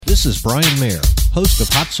This is Brian Mayer, host of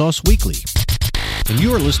Hot Sauce Weekly, and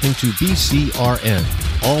you are listening to BCRN,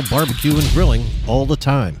 all barbecue and grilling all the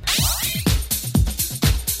time.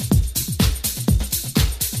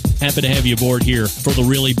 Happy to have you aboard here for the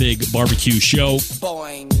really big barbecue show.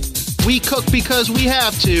 Boing. We cook because we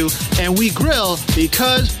have to, and we grill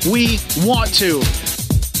because we want to.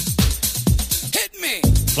 Hit me!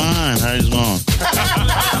 Fine, how's it going?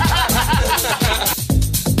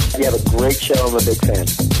 You have a great show. I'm a big fan.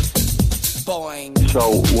 Boing.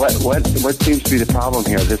 So what seems to be the problem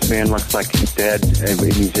here? This man looks like he's dead, and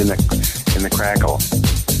he's in the crackle.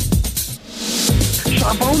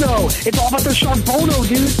 Charbono! It's all about the charbono,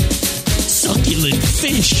 dude. Succulent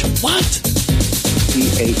fish. What? He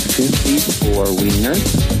ate sushi or wiener.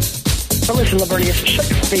 Oh, listen, Lavernius, shut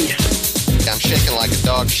your face. I'm shaking like a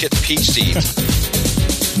dog shit peach seeds.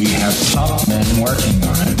 We have top men working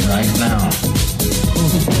on it right now.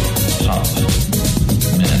 Top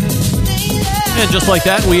men. And just like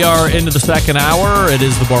that, we are into the second hour. It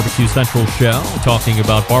is the Barbecue Central Show, talking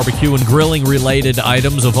about barbecue and grilling related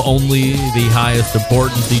items of only the highest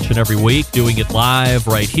importance each and every week. Doing it live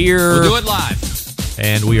right here. We'll do it live.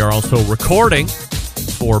 And we are also recording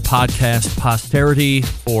for podcast posterity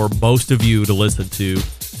for most of you to listen to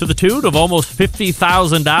the tune of almost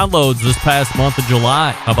 50,000 downloads this past month of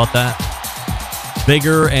July. How about that?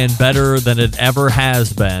 Bigger and better than it ever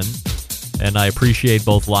has been. And I appreciate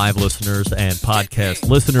both live listeners and podcast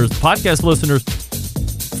listeners. Podcast listeners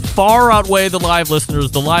far outweigh the live listeners.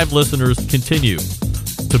 The live listeners continue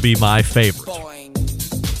to be my favorite.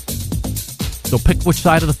 So pick which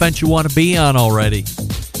side of the fence you want to be on already.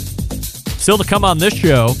 Still to come on this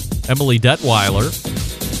show, Emily Detwiler,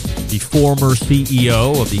 the former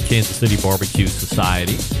CEO of the Kansas City Barbecue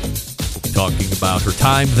Society. We'll be talking about her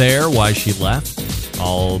time there, why she left.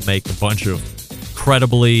 I'll make a bunch of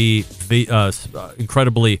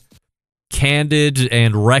incredibly candid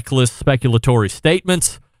and reckless speculatory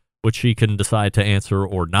statements, which she can decide to answer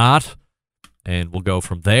or not. And we'll go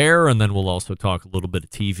from there, and then we'll also talk a little bit of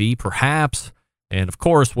TV, perhaps, and, of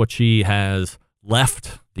course, what she has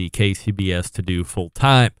left the KCBS to do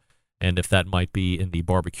full-time, and if that might be in the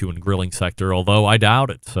barbecue and grilling sector, although I doubt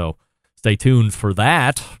it. So stay tuned for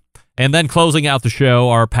that. And then closing out the show,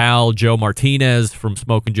 our pal Joe Martinez from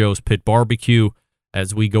Smokin' Joe's Pit Barbecue,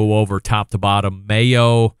 as we go over top to bottom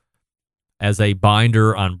Mayo as a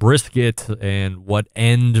binder on brisket and what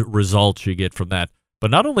end results you get from that. But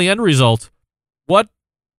not only end results, what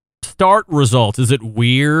start results? Is it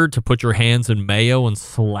weird to put your hands in mayo and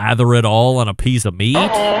slather it all on a piece of meat?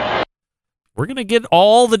 We're going to get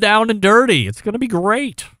all the down and dirty. It's going to be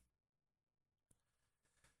great.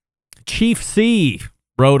 Chief C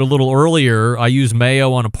wrote a little earlier, I used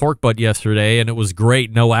mayo on a pork butt yesterday, and it was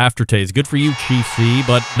great. No aftertaste. Good for you, Chief C,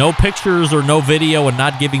 but no pictures or no video and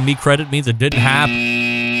not giving me credit means it didn't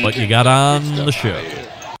happen, but you got on the show.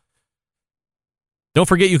 Don't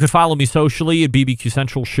forget you can follow me socially at BBQ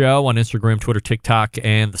Central Show on Instagram, Twitter, TikTok,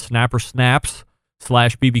 and the Snapper Snaps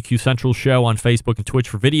 /BBQ Central Show on Facebook and Twitch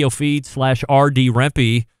for video feeds /RD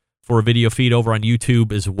Rempy for a video feed over on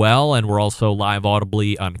YouTube as well. And we're also live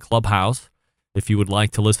audibly on Clubhouse if you would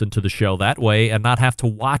like to listen to the show that way and not have to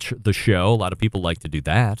watch the show. A lot of people like to do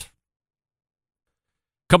that.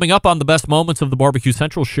 Coming up on the best moments of the Barbecue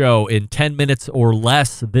Central Show in 10 minutes or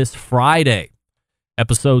less this Friday,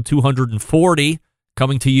 episode 240,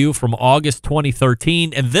 coming to you from August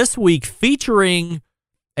 2013, and this week featuring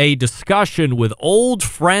a discussion with old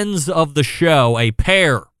friends of the show, a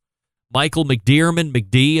pair, Michael McDearman,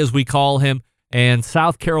 McD as we call him, and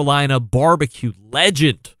South Carolina barbecue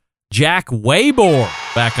legend Jack Wayborn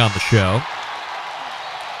back on the show.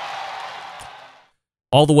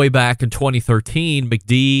 All the way back in 2013,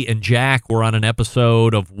 McD and Jack were on an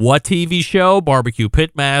episode of what TV show? Barbecue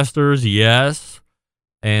Pitmasters, yes.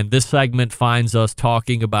 And this segment finds us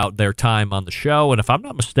talking about their time on the show. And if I'm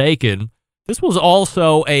not mistaken, this was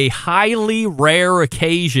also a highly rare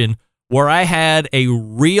occasion where I had a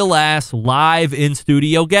real-ass live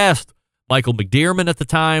in-studio guest. Michael McDearman at the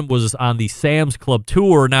time was on the Sam's Club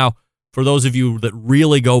tour. Now, for those of you that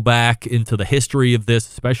really go back into the history of this,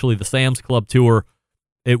 especially the Sam's Club tour,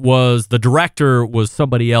 it was the director was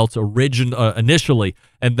somebody else initially,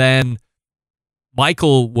 and then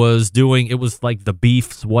Michael was doing, it was like the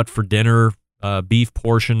beef's what for dinner, beef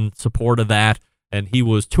portion support of that, and he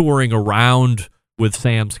was touring around with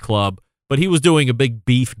Sam's Club, but he was doing a big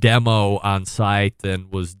beef demo on site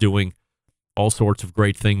and was doing all sorts of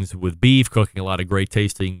great things with beef, cooking a lot of great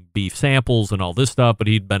tasting beef samples and all this stuff, but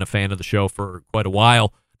he'd been a fan of the show for quite a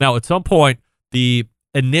while. Now, at some point, the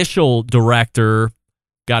initial director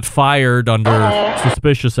got fired under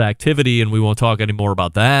suspicious activity, and we won't talk anymore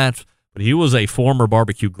about that. But he was a former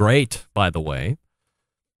barbecue great, by the way.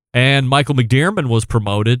 And Michael McDearman was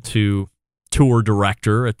promoted to tour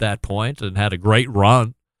director at that point and had a great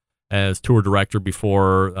run as tour director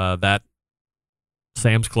before that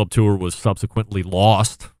Sam's Club tour was subsequently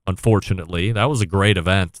lost, unfortunately. That was a great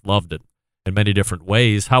event. Loved it in many different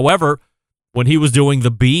ways. However, when he was doing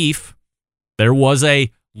the beef, there was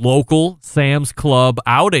a local Sam's Club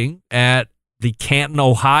outing at the Canton,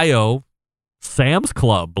 Ohio Sam's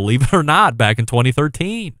Club, believe it or not, back in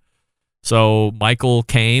 2013. So Michael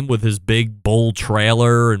came with his big bull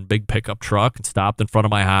trailer and big pickup truck and stopped in front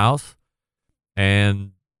of my house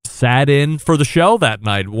and sat in for the show that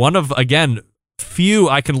night. One of, again, few,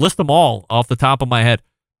 I can list them all off the top of my head.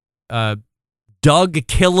 Doug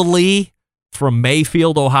Killeley from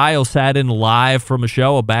Mayfield, Ohio, sat in live from a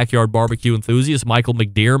show, a backyard barbecue enthusiast. Michael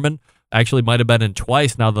McDearman actually might have been in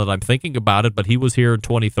twice now that I'm thinking about it, but he was here in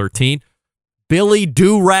 2013. Billy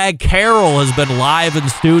Do-Rag Carroll has been live in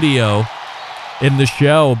studio in the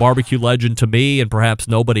show, a barbecue legend to me and perhaps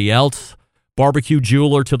nobody else. Barbecue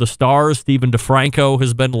jeweler to the stars, Stephen DeFranco,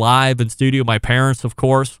 has been live in studio. My parents, of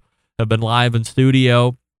course, have been live in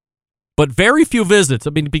studio. But very few visits.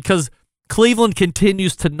 I mean, because Cleveland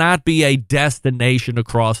continues to not be a destination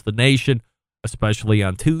across the nation, especially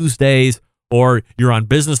on Tuesdays, or you're on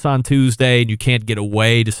business on Tuesday and you can't get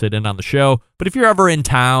away to sit in on the show. But if you're ever in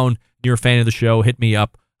town, you're a fan of the show, hit me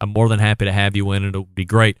up. I'm more than happy to have you in. It'll be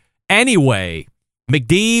great. Anyway,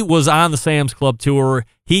 McD was on the Sam's Club tour.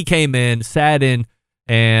 He came in, sat in,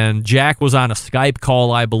 and Jack was on a Skype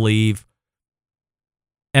call, I believe.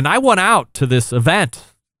 And I went out to this event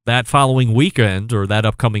that following weekend, or that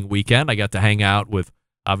upcoming weekend. I got to hang out with,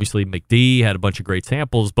 obviously, McD, had a bunch of great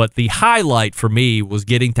samples. But the highlight for me was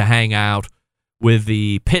getting to hang out with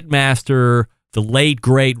the pitmaster, the late,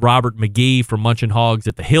 great Robert McGee from Munchin' Hogs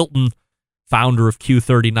at the Hilton, founder of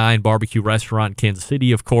Q39 Barbecue Restaurant in Kansas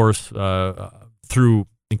City, of course, through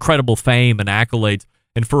incredible fame and accolades.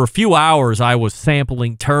 And for a few hours, I was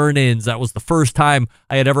sampling turn-ins. That was the first time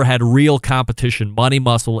I had ever had real competition money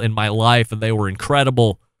muscle in my life, and they were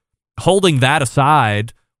incredible. Holding that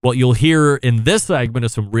aside, what you'll hear in this segment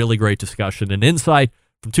is some really great discussion and insight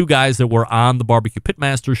from two guys that were on the Barbecue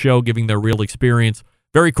Pitmaster show, giving their real experience.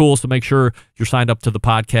 Very cool, so make sure you're signed up to the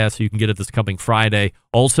podcast so you can get it this coming Friday.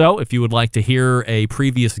 Also, if you would like to hear a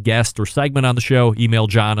previous guest or segment on the show, email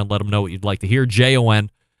John and let him know what you'd like to hear,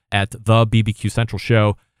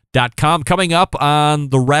 JON@thebbqcentralshow.com. Coming up on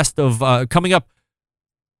the rest of,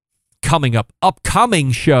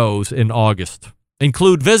 upcoming shows in August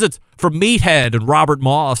include visits from Meathead and Robert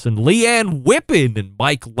Moss and Leanne Whippen and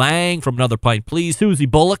Mike Lang from Another Pint Please, Susie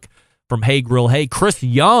Bullock from Hey Grill Hey, Chris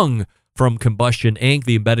Young from Combustion Inc.,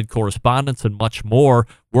 the Embedded Correspondence, and much more.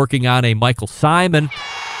 Working on a Michael Simon.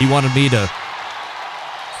 He wanted me to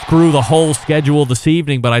screw the whole schedule this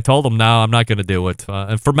evening, but I told him, no, I'm not going to do it.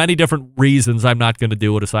 And for many different reasons, I'm not going to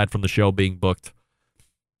do it aside from the show being booked.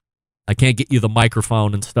 I can't get you the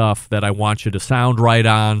microphone and stuff that I want you to sound right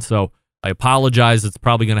on, so I apologize. It's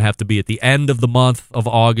probably going to have to be at the end of the month of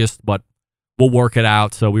August, but we'll work it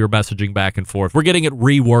out. So we were messaging back and forth. We're getting it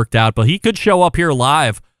reworked out, but he could show up here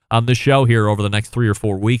live on this show here over the next 3 or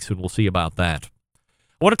 4 weeks, and we'll see about that.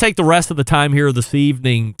 I want to take the rest of the time here this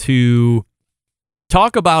evening to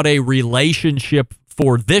talk about a relationship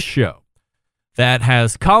for this show that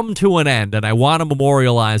has come to an end, and I want to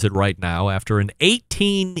memorialize it right now after an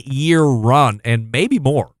 18-year run, and maybe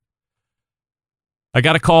more. I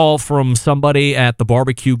got a call from somebody at the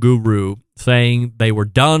Barbecue Guru saying they were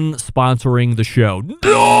done sponsoring the show. No!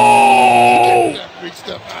 Get that free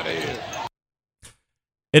stuff out of here.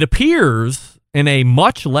 It appears in a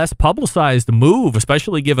much less publicized move,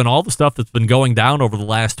 especially given all the stuff that's been going down over the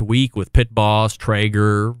last week with Pit Boss,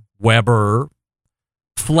 Traeger, Weber.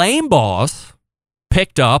 Flame Boss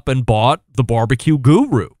picked up and bought the Barbecue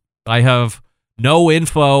Guru. I have no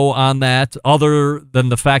info on that other than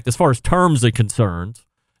the fact, as far as terms are concerned,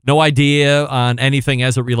 no idea on anything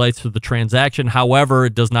as it relates to the transaction. However,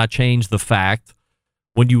 it does not change the fact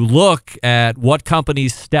when you look at what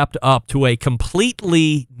companies stepped up to a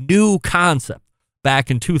completely new concept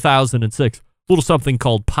back in 2006, a little something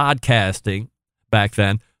called podcasting back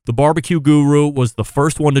then. The Barbecue Guru was the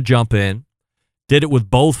first one to jump in, did it with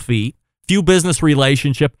both feet. Few business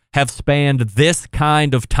relationships have spanned this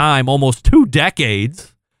kind of time, almost 2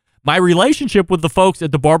 decades. My relationship with the folks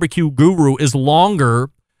at the Barbecue Guru is longer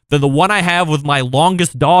than the one I have with my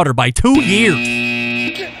longest daughter by 2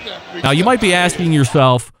 years. Now, you might be asking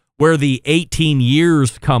yourself where the 18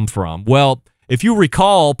 years come from. Well, if you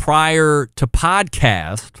recall, prior to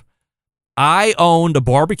podcast, I owned a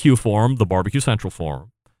barbecue forum, the Barbecue Central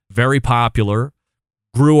Forum, very popular,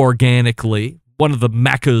 grew organically, one of the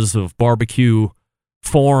meccas of barbecue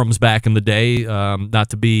forums back in the day, not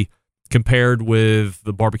to be compared with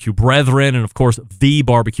the Barbecue Brethren and, of course, the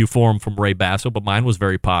Barbecue Forum from Ray Basso, but mine was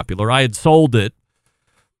very popular. I had sold it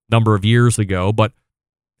a number of years ago, but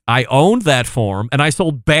I owned that forum, and I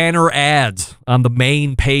sold banner ads on the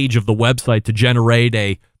main page of the website to generate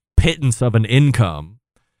a pittance of an income.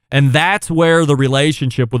 And that's where the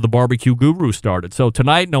relationship with the Barbecue Guru started. So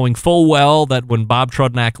tonight, knowing full well that when Bob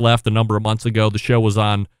Trudnak left a number of months ago, the show was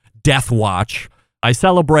on death watch, I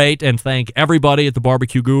celebrate and thank everybody at the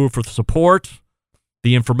Barbecue Guru for the support,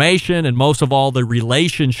 the information, and most of all, the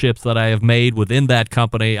relationships that I have made within that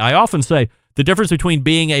company. I often say the difference between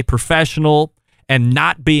being a professional and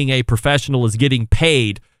not being a professional is getting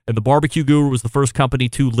paid. And the Barbecue Guru was the first company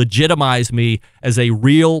to legitimize me as a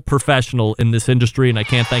real professional in this industry, and I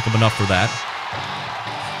can't thank them enough for that.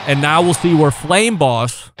 And now we'll see where Flame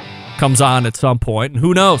Boss comes on at some point, and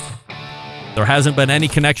who knows? There hasn't been any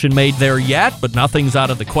connection made there yet, but nothing's out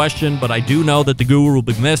of the question. But I do know that the Guru will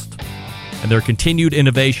be missed, and their continued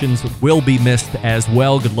innovations will be missed as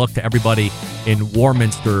well. Good luck to everybody in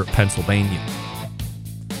Warminster, Pennsylvania.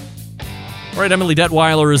 All right, Emily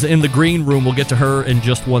Detwiler is in the green room. We'll get to her in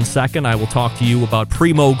just 1 second. I will talk to you about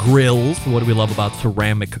Primo grills. What do we love about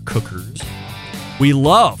ceramic cookers? We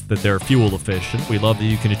love that they're fuel efficient. We love that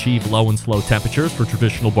you can achieve low and slow temperatures for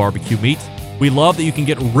traditional barbecue meats. We love that you can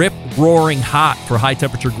get rip-roaring hot for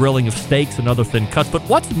high-temperature grilling of steaks and other thin cuts. But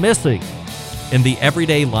what's missing in the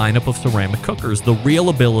everyday lineup of ceramic cookers? The real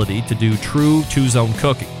ability to do true two-zone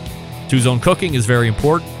cooking. Two-zone cooking is very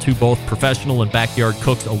important to both professional and backyard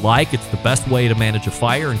cooks alike. It's the best way to manage a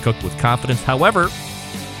fire and cook with confidence. However,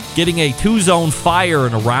 getting a two-zone fire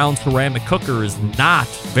in a round ceramic cooker is not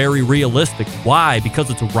very realistic. Why?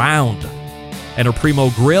 Because it's round. And a Primo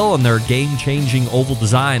grill and their game-changing oval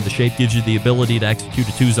design, the shape gives you the ability to execute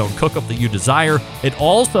a two-zone cook-up that you desire. It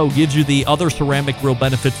also gives you the other ceramic grill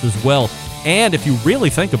benefits as well. And if you really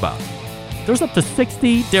think about it, there's up to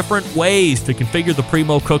 60 different ways to configure the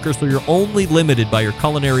Primo cooker, so you're only limited by your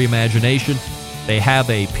culinary imagination. They have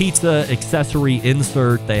a pizza accessory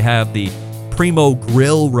insert. They have the Primo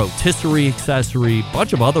grill rotisserie accessory, a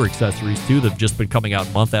bunch of other accessories, too, that have just been coming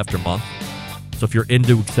out month after month. So if you're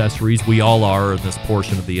into accessories, we all are in this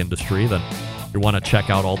portion of the industry, then you want to check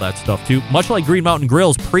out all that stuff, too. Much like Green Mountain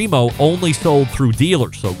Grills, Primo only sold through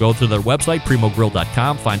dealers. So go to their website,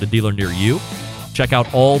 primogrill.com, find a dealer near you. Check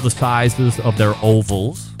out all the sizes of their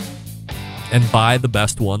ovals and buy the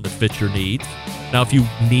best one that fits your needs. Now, if you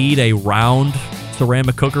need a round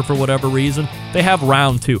ceramic cooker for whatever reason, they have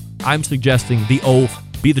round too. I'm suggesting the oval.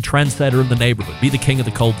 Be the trendsetter in the neighborhood. Be the king of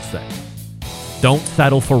the cul-de-sac. Don't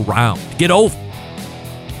settle for round. Get oval.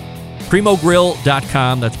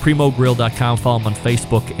 Primogrill.com. That's primogrill.com. Follow them on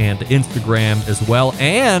Facebook and Instagram as well.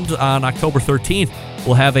 And on October 13th,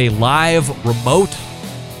 we'll have a live remote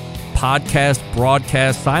podcast,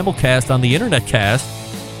 broadcast, simulcast on the Internet Cast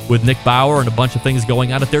with Nick Bauer and a bunch of things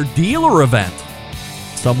going on at their dealer event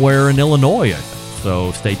somewhere in Illinois, I think.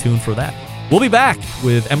 So stay tuned for that. We'll be back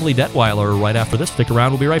with Emily Detwiler right after this. Stick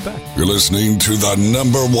around. We'll be right back. You're listening to the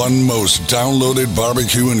 #1 most downloaded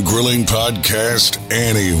barbecue and grilling podcast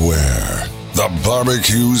anywhere. The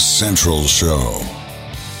Barbecue Central Show.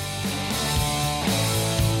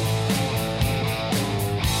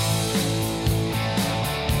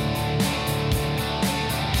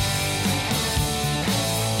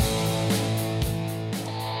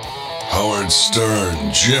 Howard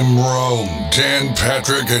Stern, Jim Rome, Dan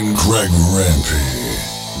Patrick, and Greg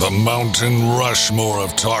Rempe. The Mountain Rushmore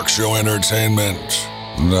of talk show entertainment.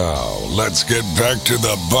 Now, let's get back to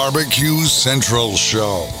the Barbecue Central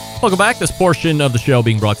Show. Welcome back. This portion of the show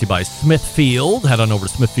being brought to you by Smithfield. Head on over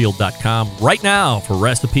to smithfield.com right now for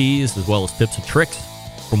recipes as well as tips and tricks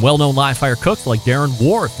from well-known live-fire cooks like Darren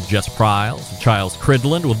Worth and Jess Pryles and Giles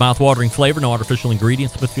Cridland. With mouth-watering flavor, no artificial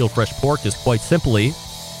ingredients, Smithfield Fresh Pork is quite simply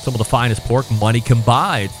some of the finest pork money can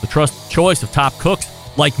buy. It's the trusted choice of top cooks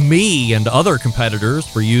like me and other competitors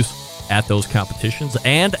for use at those competitions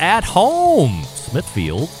and at home.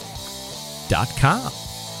 Smithfield.com.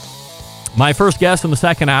 My first guest in the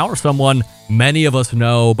second hour, someone many of us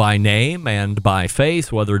know by name and by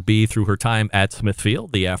face, whether it be through her time at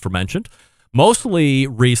Smithfield, the aforementioned, most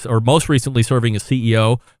recently serving as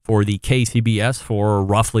CEO for the KCBS for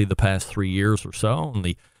roughly the past 3 years or so.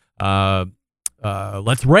 And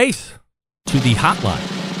let's race to the hotline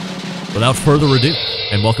without further ado.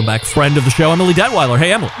 And welcome back, friend of the show, Emily Detwiler.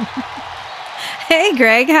 Hey, Emily. Hey,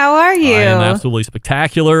 Greg. How are you? I am absolutely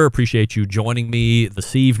spectacular. Appreciate you joining me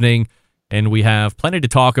this evening. and we have plenty to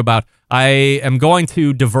talk about. I am going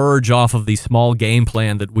to diverge off of the small game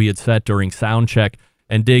plan that we had set during sound check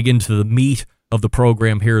and dig into the meat of the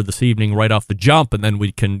program here this evening right off the jump, and then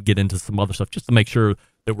we can get into some other stuff just to make sure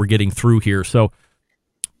that we're getting through here. So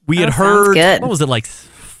we had heard, what was it, like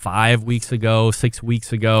 5 weeks ago, 6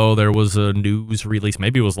 weeks ago, there was a news release.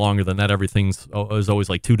 Maybe it was longer than that. Everything's is always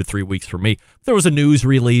like 2 to 3 weeks for me. There was a news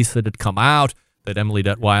release that had come out that Emily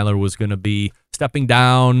Detwiler was going to be stepping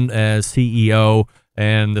down as CEO,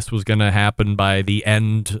 and this was going to happen by the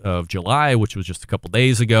end of July, which was just a couple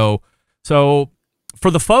days ago. So for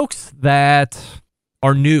the folks that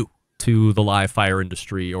are new to the live fire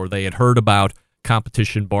industry, or they had heard about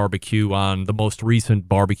Competition Barbecue on the most recent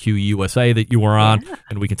Barbecue USA that you were on,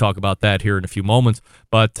 and we can talk about that here in a few moments.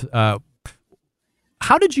 But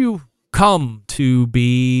how did you come to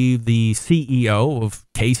be the CEO of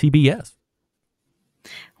KCBS?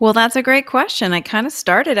 Well, that's a great question. I kind of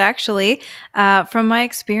started actually from my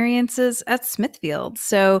experiences at Smithfield.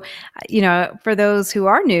 So, for those who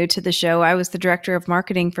are new to the show, I was the director of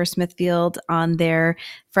marketing for Smithfield on their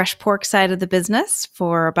fresh pork side of the business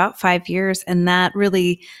for about 5 years. And that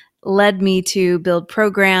really led me to build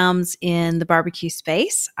programs in the barbecue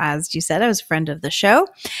space. As you said, I was a friend of the show.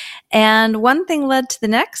 And one thing led to the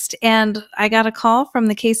next, and I got a call from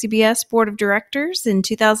the KCBS Board of Directors in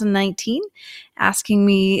 2019 asking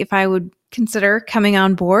me if I would consider coming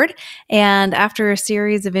on board. And after a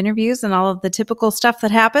series of interviews and all of the typical stuff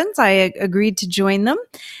that happens, I agreed to join them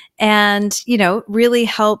and, really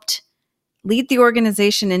helped lead the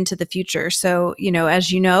organization into the future. So, as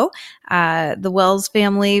the Wells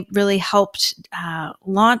family really helped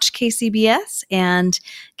launch KCBS, and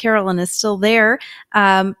Carolyn is still there,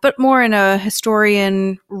 but more in a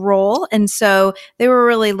historian role. And so they were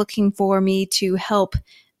really looking for me to help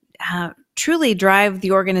truly drive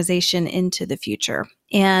the organization into the future.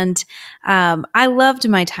 And I loved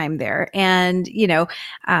my time there. And,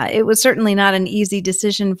 it was certainly not an easy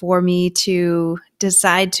decision for me to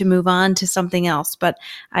decide to move on to something else. But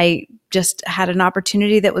I just had an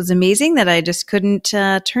opportunity that was amazing that I just couldn't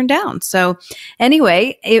turn down. So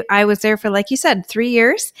anyway, I was there for, like you said, 3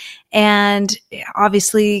 years, and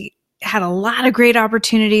obviously had a lot of great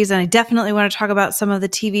opportunities. And I definitely want to talk about some of the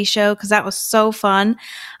TV show because that was so fun.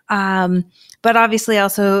 But obviously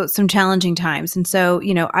also some challenging times. And so,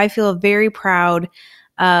 I feel very proud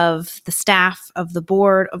of the staff, of the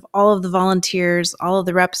board, of all of the volunteers, all of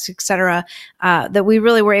the reps, et cetera, that we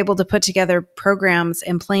really were able to put together programs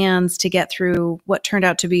and plans to get through what turned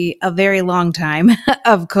out to be a very long time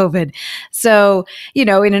of COVID. So,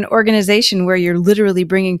 in an organization where you're literally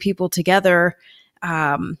bringing people together,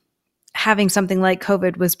 having something like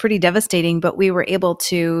COVID was pretty devastating, but we were able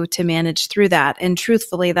to manage through that. And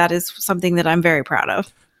truthfully, that is something that I'm very proud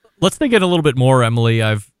of. Let's dig in a little bit more, Emily.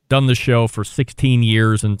 I've done the show for 16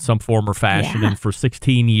 years in some form or fashion, and for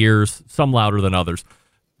 16 years, some louder than others.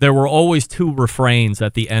 There were always two refrains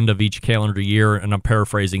at the end of each calendar year, and I'm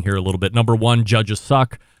paraphrasing here a little bit. Number one, judges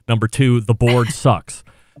suck. Number two, the board sucks.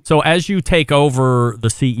 So as you take over the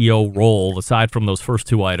CEO role, aside from those first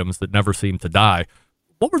two items that never seem to die,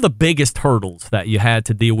 what were the biggest hurdles that you had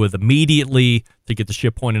to deal with immediately to get the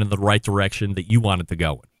ship pointed in the right direction that you wanted to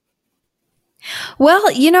go in? Well,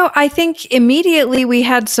 I think immediately we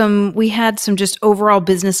had some just overall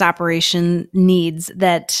business operation needs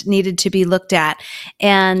that needed to be looked at.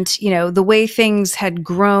 And, the way things had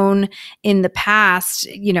grown in the past,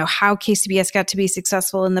 how KCBS got to be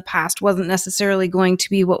successful in the past wasn't necessarily going to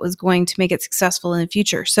be what was going to make it successful in the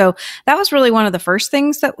future. So that was really one of the first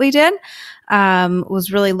things that we did.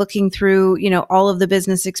 Was really looking through, all of the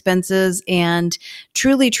business expenses and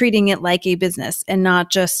truly treating it like a business and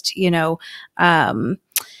not just,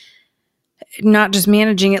 not just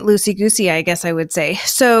managing it loosey-goosey, I guess I would say.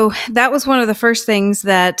 So that was one of the first things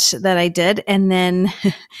that I did. And then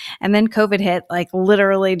COVID hit, like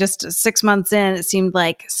literally just 6 months in, it seemed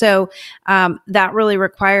like. So that really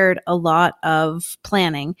required a lot of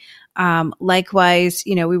planning. Likewise,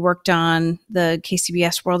 we worked on the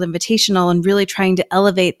KCBS World Invitational and really trying to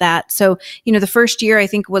elevate that. So, the first year I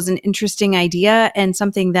think was an interesting idea and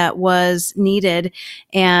something that was needed.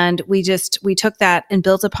 And we took that and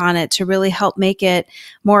built upon it to really help make it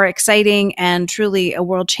more exciting and truly a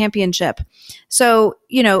world championship. So,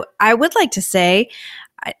 I would like to say,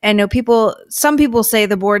 I know some people say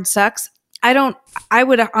the board sucks. I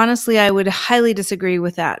would highly disagree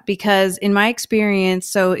with that because in my experience,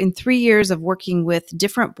 so in 3 years of working with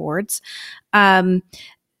different boards,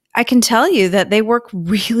 I can tell you that they work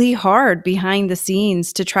really hard behind the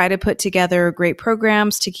scenes to try to put together great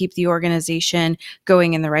programs to keep the organization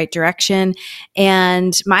going in the right direction.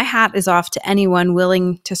 And my hat is off to anyone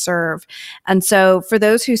willing to serve. And so for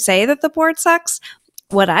those who say that the board sucks,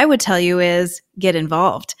 what I would tell you is get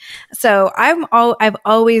involved. So I've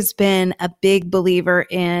always been a big believer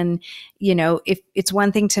in, if it's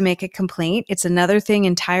one thing to make a complaint, it's another thing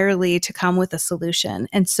entirely to come with a solution.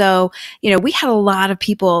 And so, we had a lot of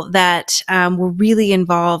people that were really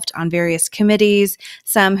involved on various committees,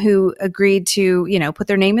 some who agreed to, put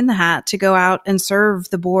their name in the hat to go out and serve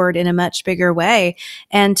the board in a much bigger way.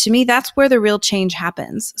 And to me, that's where the real change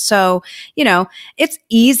happens. So, it's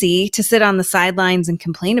easy to sit on the sidelines and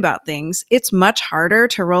complain about things. It's much harder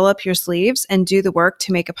to roll up your sleeves and do the work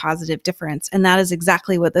to make a positive difference. And that is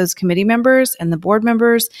exactly what those committee members and the board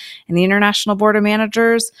members and the International Board of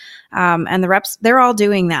Managers and the reps, they're all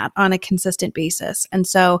doing that on a consistent basis. And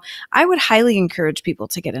so I would highly encourage people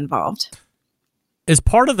to get involved. As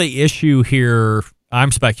part of the issue here,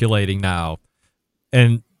 I'm speculating now,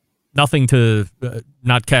 and nothing to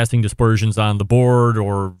not casting dispersions on the board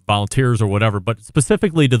or volunteers or whatever, but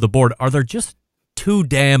specifically to the board, are there just too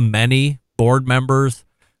damn many board members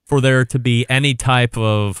for there to be any type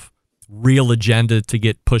of real agenda to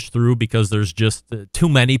get pushed through because there's just too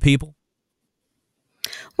many people?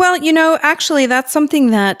 Well, actually, that's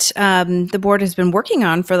something that the board has been working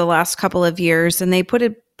on for the last couple of years, and they put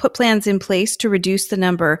plans in place to reduce the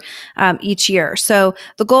number each year. So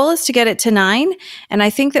the goal is to get it to 9, and I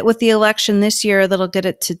think that with the election this year, that'll get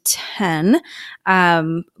it to 10.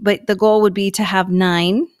 But the goal would be to have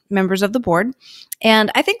 9 members of the board.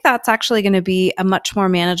 And I think that's actually going to be a much more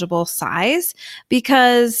manageable size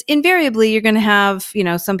because invariably you're going to have,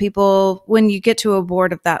 some people, when you get to a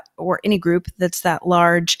board of that or any group that's that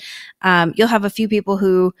large, you'll have a few people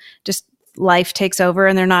who just life takes over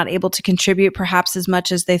and they're not able to contribute perhaps as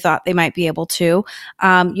much as they thought they might be able to.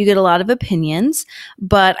 You get a lot of opinions,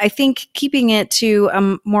 but I think keeping it to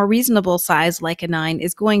a more reasonable size like a 9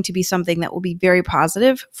 is going to be something that will be very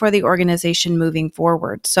positive for the organization moving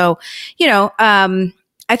forward. So,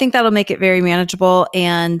 I think that'll make it very manageable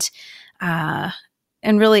and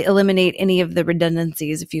really eliminate any of the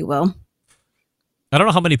redundancies, if you will. I don't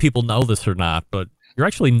know how many people know this or not, but you're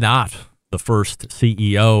actually not the first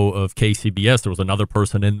CEO of KCBS. There was another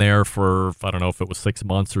person in there for, I don't know if it was 6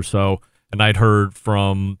 months or so. And I'd heard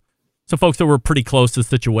from some folks that were pretty close to the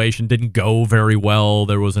situation, didn't go very well.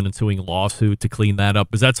 There was an ensuing lawsuit to clean that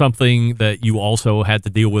up. Is that something that you also had to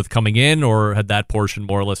deal with coming in, or had that portion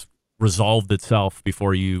more or less resolved itself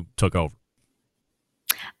before you took over?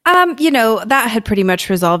 That had pretty much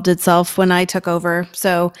resolved itself when I took over.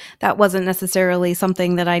 So that wasn't necessarily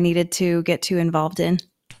something that I needed to get too involved in.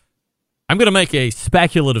 I'm going to make a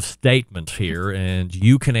speculative statement here, and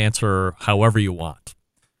you can answer however you want.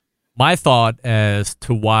 My thought as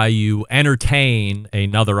to why you entertain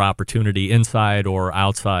another opportunity inside or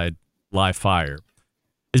outside live fire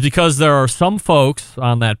is because there are some folks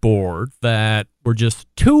on that board that were just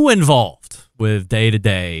too involved with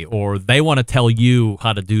day-to-day, or they want to tell you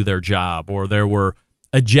how to do their job, or there were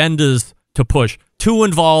agendas to push, too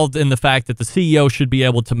involved in the fact that the CEO should be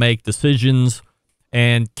able to make decisions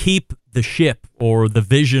and keep the ship or the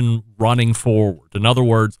vision running forward. In other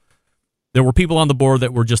words, there were people on the board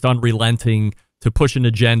that were just unrelenting to push an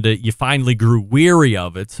agenda. You finally grew weary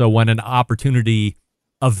of it. So when an opportunity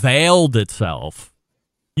availed itself,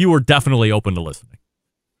 you were definitely open to listening.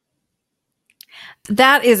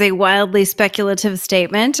 That is a wildly speculative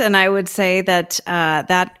statement, and I would say that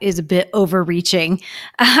that is a bit overreaching,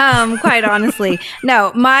 quite honestly.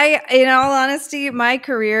 No, in all honesty, my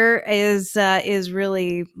career is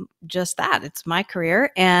really just that. It's my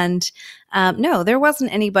career, and no, there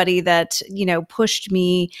wasn't anybody that pushed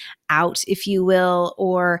me out, if you will,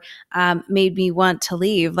 or made me want to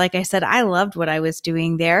leave. Like I said, I loved what I was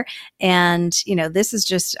doing there, and this is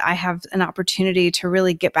just, I have an opportunity to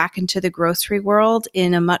really get back into the grocery world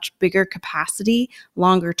in a much bigger capacity,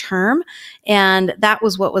 longer term, and that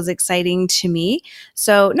was what was exciting to me.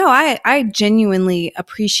 So no, I genuinely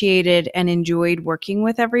appreciated and enjoyed working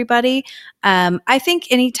with everybody. I think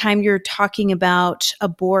anytime you're talking about a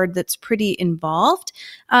board that's pretty involved,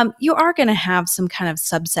 you are going to have some kind of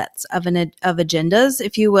subsets of agendas,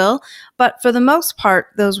 if you will. But for the most part,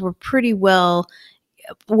 those were pretty well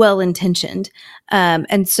intentioned.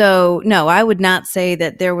 And so, no, I would not say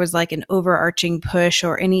that there was like an overarching push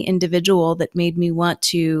or any individual that made me want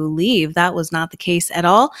to leave. That was not the case at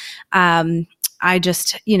all. I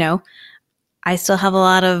just, I still have a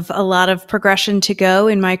lot of progression to go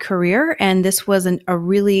in my career, and this was a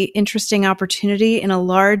really interesting opportunity in a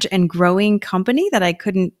large and growing company that I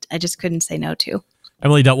just couldn't say no to.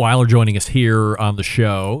 Emily Detwiler joining us here on the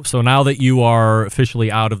show. So now that you are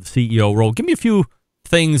officially out of the CEO role, give me a few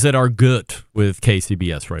things that are good with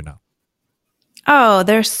KCBS right now. Oh,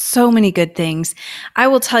 there's so many good things. I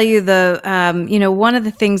will tell you one of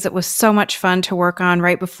the things that was so much fun to work on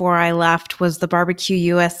right before I left was the Barbecue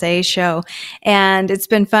USA show. And it's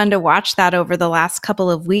been fun to watch that over the last couple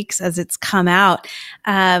of weeks as it's come out.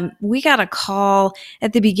 We got a call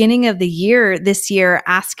at the beginning of the year this year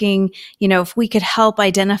asking, if we could help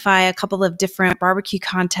identify a couple of different barbecue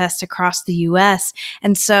contests across the US.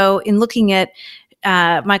 And so in looking at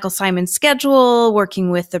Michael Simon's schedule,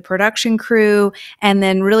 working with the production crew, and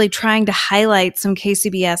then really trying to highlight some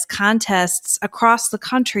KCBS contests across the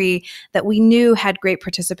country that we knew had great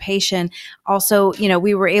participation. Also,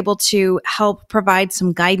 we were able to help provide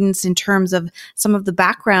some guidance in terms of some of the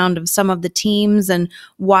background of some of the teams and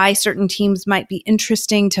why certain teams might be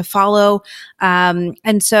interesting to follow.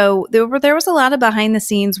 And so there was a lot of behind the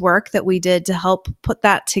scenes work that we did to help put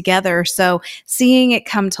that together. So seeing it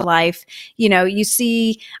come to life, you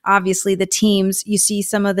see obviously the teams, you see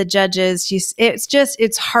some of the judges,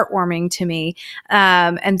 it's heartwarming to me.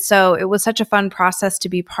 And so it was such a fun process to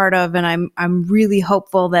be part of. And I'm really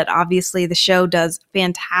hopeful that obviously the show does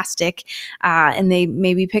fantastic, and they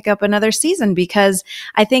maybe pick up another season, because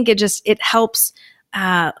I think it helps.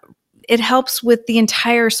 It helps with the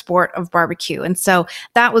entire sport of barbecue. And so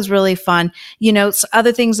that was really fun.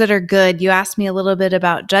 Other things that are good. You asked me a little bit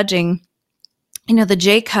about judging. The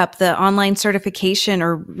J-Cup, the online certification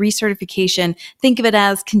or recertification, think of it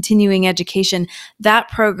as continuing education. That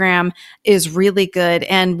program is really good.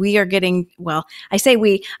 And we are getting, I say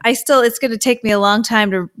it's going to take me a long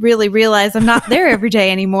time to really realize I'm not there every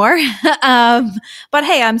day anymore. But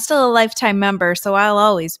hey, I'm still a lifetime member, so I'll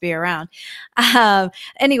always be around. The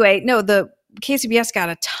KCBS got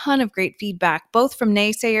a ton of great feedback, both from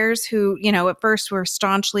naysayers who, at first were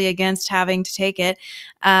staunchly against having to take it.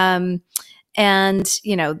 And,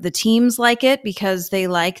 the teams like it because they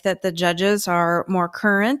like that the judges are more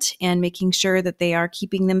current and making sure that they are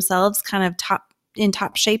keeping themselves kind of in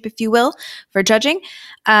top shape, if you will, for judging.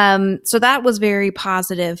 So that was very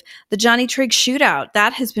positive. The Johnny Trigg shootout,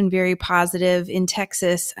 that has been very positive in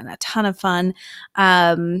Texas and a ton of fun.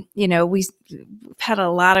 We've had a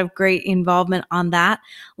lot of great involvement on that.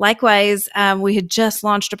 Likewise, we had just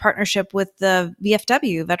launched a partnership with the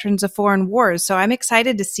VFW, Veterans of Foreign Wars. So I'm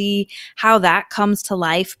excited to see how that comes to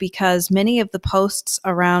life, because many of the posts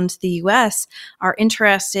around the U.S. are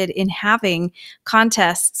interested in having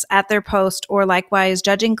contests at their post, or likewise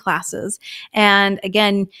judging classes. And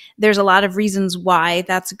again, there's a lot of reasons why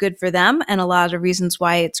that's good for them, and a lot of reasons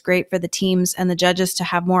why it's great for the teams and the judges to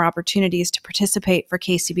have more opportunities to participate for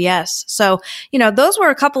KCBS. So, those were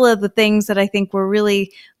a couple of the things that I think were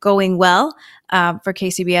really going well for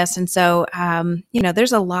KCBS. And so,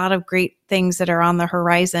 there's a lot of great things that are on the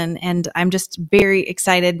horizon, and I'm just very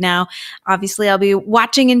excited now. Obviously, I'll be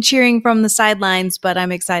watching and cheering from the sidelines, but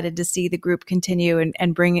I'm excited to see the group continue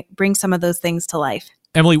and bring some of those things to life.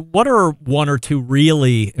 Emily, what are one or two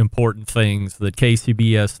really important things that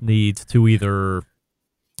KCBS needs to either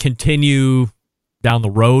continue down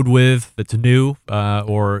the road with that's new,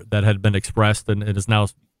 or that had been expressed and is now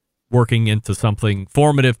working into something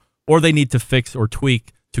formative, or they need to fix or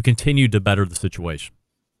tweak to continue to better the situation?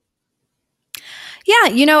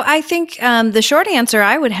 Yeah, I think the short answer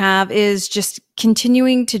I would have is just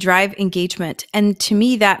continuing to drive engagement. And to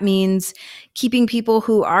me, that means keeping people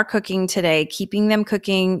who are cooking today, keeping them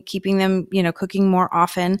cooking more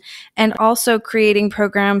often, and also creating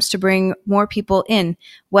programs to bring more people in,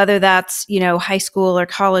 whether that's, high school or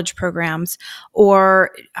college programs,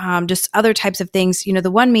 or just other types of things.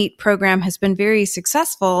 The One Meat program has been very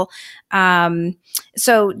successful.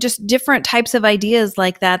 So just different types of ideas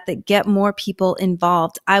like that get more people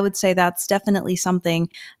involved. I would say that's definitely something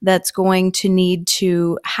that's going to need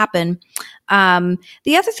to happen.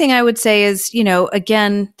 The other thing I would say is,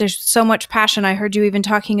 again, there's so much passion. I heard you even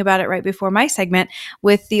talking about it right before my segment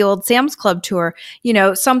with the old Sam's Club tour,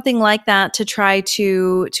 something like that to try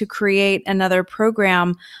to create another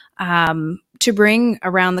program, to bring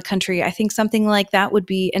around the country. I think something like that would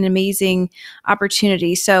be an amazing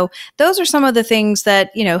opportunity. So those are some of the things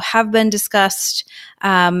that, have been discussed.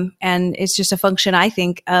 And it's just a function, I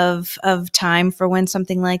think, of time for when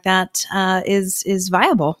something like that is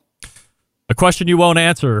viable. A question you won't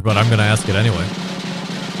answer, but I'm going to ask it anyway.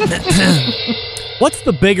 What's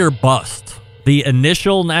the bigger bust The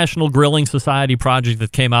initial National Grilling Society project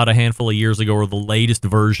that came out a handful of years ago, or the latest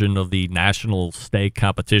version of the National Steak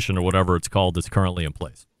Competition or whatever it's called that's currently in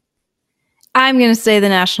place? I'm going to say the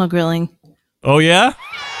National Grilling. Oh, yeah?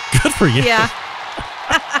 Good for you. Yeah.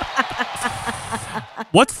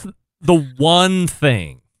 What's the one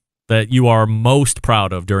thing that you are most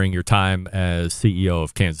proud of during your time as CEO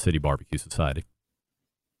of Kansas City Barbecue Society?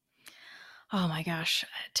 Oh my gosh,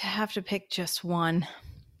 to have to pick just one.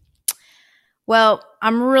 Well,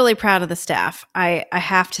 I'm really proud of the staff. I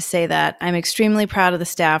have to say that. I'm extremely proud of the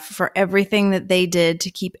staff for everything that they did to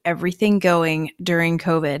keep everything going during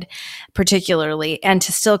COVID, particularly, and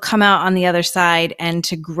to still come out on the other side and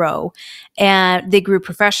to grow. And they grew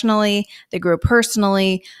professionally, they grew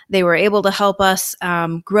personally, they were able to help us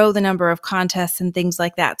grow the number of contests and things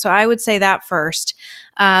like that. So I would say that first.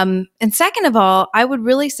 And second of all, I would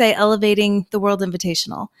really say elevating the World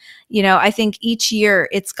Invitational. You know, I think each year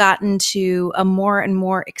it's gotten to a more and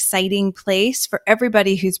more exciting place for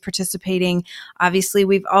everybody who's participating. Obviously,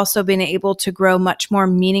 we've also been able to grow much more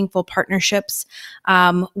meaningful partnerships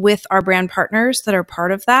with our brand partners that are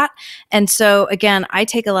part of that. And so, again, I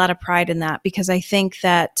take a lot of pride in that because I think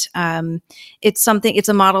that it's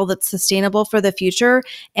a model that's sustainable for the future.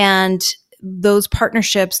 And those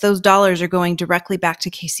partnerships, those dollars are going directly back to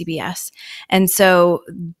KCBS. And so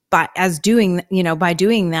by doing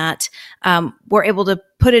that, we're able to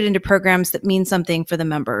put it into programs that mean something for the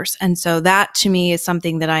members. And so that to me is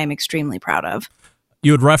something that I am extremely proud of.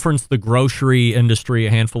 You had referenced the grocery industry a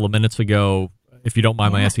handful of minutes ago. If you don't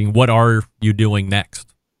mind my asking, what are you doing next?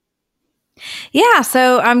 Yeah,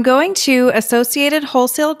 so I'm going to Associated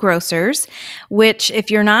Wholesale Grocers, which, if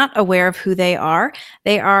you're not aware of who they are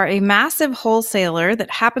a massive wholesaler that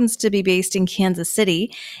happens to be based in Kansas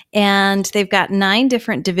City, and they've got 9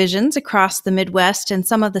 different divisions across the Midwest and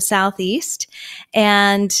some of the Southeast,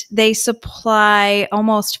 and they supply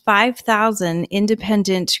almost 5,000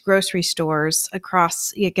 independent grocery stores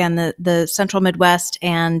across, again, the Central Midwest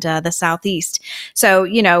and the Southeast. So,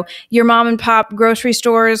 you know, your mom and pop grocery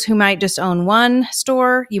stores who might just own one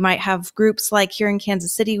store. You might have groups like here in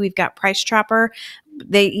Kansas City, we've got Price Chopper.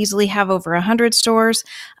 They easily have over 100 stores.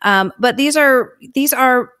 But these are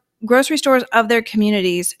grocery stores of their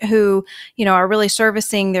communities who, you know, are really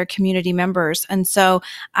servicing their community members. And so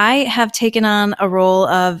I have taken on a role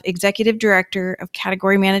of Executive Director of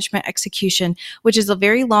Category Management Execution, which is a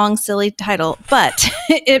very long, silly title, but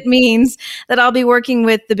it means that I'll be working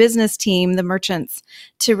with the business team, the merchants,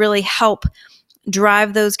 to really help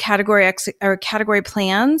drive those category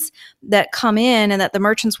plans that come in and that the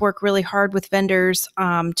merchants work really hard with vendors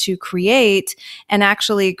to create, and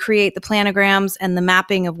actually create the planograms and the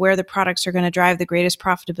mapping of where the products are going to drive the greatest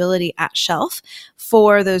profitability at shelf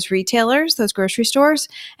for those retailers, those grocery stores.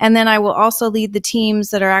 And then I will also lead the teams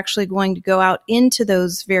that are actually going to go out into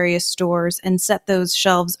those various stores and set those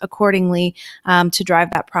shelves accordingly to drive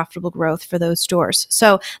that profitable growth for those stores.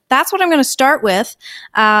 So that's what I'm going to start with.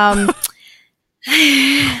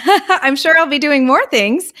 I'm sure I'll be doing more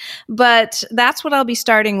things, but that's what I'll be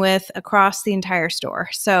starting with across the entire store.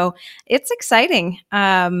 So it's exciting.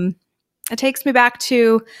 It takes me back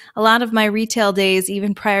to a lot of my retail days,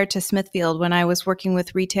 even prior to Smithfield, when I was working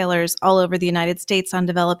with retailers all over the United States on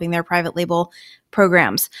developing their private label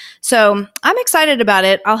programs. So I'm excited about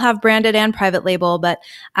it. I'll have branded and private label, but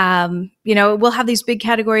you know, we'll have these big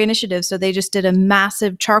category initiatives. So they just did a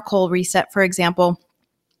massive charcoal reset, for example.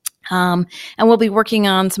 And we'll be working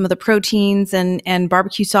on some of the proteins and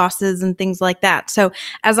barbecue sauces and things like that. So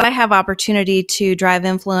as I have opportunity to drive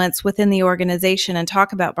influence within the organization and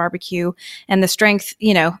talk about barbecue and the strength,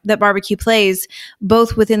 you know, that barbecue plays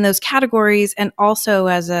both within those categories and also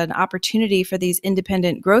as an opportunity for these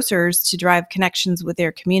independent grocers to drive connections with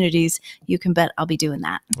their communities, you can bet I'll be doing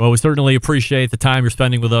that. Well, we certainly appreciate the time you're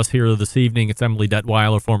spending with us here this evening. It's Emily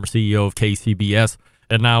Detwiler, former CEO of KCBS.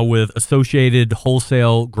 And now with Associated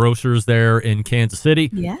Wholesale Grocers there in Kansas City.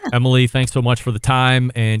 Yeah. Emily, thanks so much for the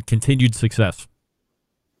time and continued success.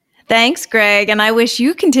 Thanks, Greg. And I wish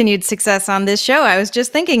you continued success on this show. I was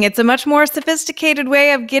just thinking it's a much more sophisticated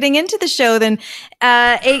way of getting into the show than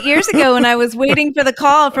 8 years ago when I was waiting for the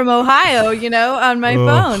call from Ohio, you know, on my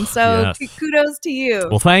phone. So yes. Kudos to you.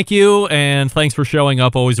 Well, thank you. And thanks for showing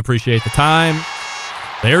up. Always appreciate the time.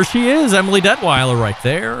 There she is, Emily Detwiler right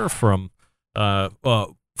there from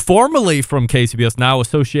formerly from KCBS, now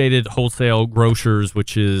Associated Wholesale Grocers,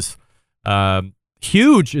 which is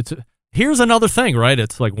huge. Here's another thing, right?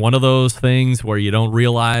 It's like one of those things where you don't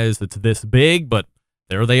realize it's this big, but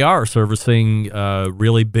there they are, servicing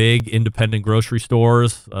really big independent grocery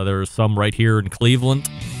stores. There's some right here in Cleveland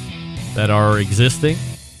that are existing.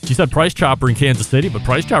 She said Price Chopper in Kansas City, but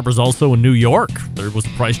Price Chopper's also in New York. There was a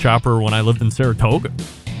Price Chopper when I lived in Saratoga.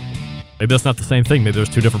 Maybe that's not the same thing. Maybe there's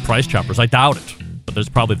two different Price Choppers. I doubt it, but there's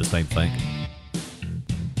probably the same thing.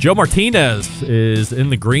 Joe Martinez is in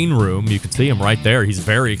the green room. You can see him right there. He's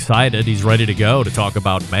very excited. He's ready to go to talk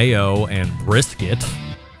about Mayo and Brisket.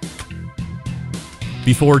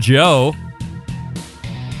 Before Joe,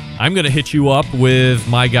 I'm going to hit you up with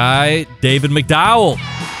my guy, David McDowell.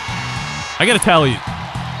 I got to tell you,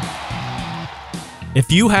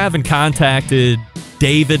 if you haven't contacted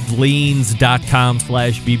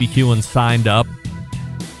davidleans.com/BBQ and signed up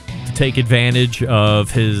to take advantage of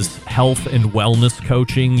his health and wellness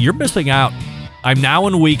coaching, you're missing out. I'm now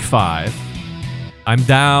in week 5. I'm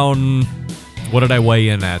down, what did I weigh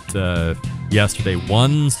in at yesterday?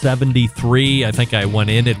 173. I think I went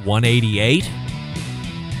in at 188.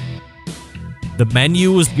 The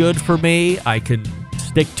menu was good for me. I can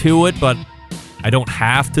stick to it, but I don't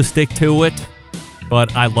have to stick to it.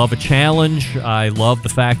 But I love a challenge. I love the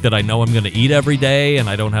fact that I know I'm going to eat every day and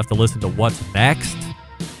I don't have to listen to what's next.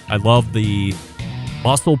 I love the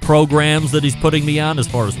muscle programs that he's putting me on as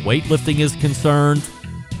far as weightlifting is concerned.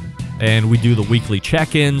 And we do the weekly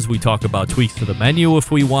check-ins. We talk about tweaks to the menu if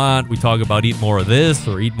we want. We talk about eat more of this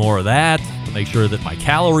or eat more of that to make sure that my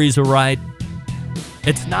calories are right.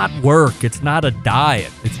 It's not work. It's not a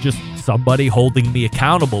diet. It's just somebody holding me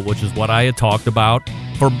accountable, which is what I had talked about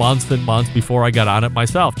for months and months before I got on it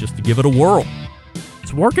myself, just to give it a whirl.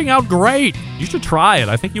 It's working out great. You should try it.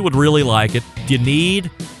 I think you would really like it. If you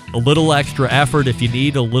need a little extra effort, if you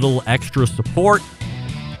need a little extra support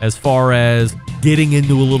as far as getting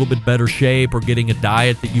into a little bit better shape or getting a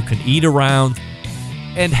diet that you can eat around,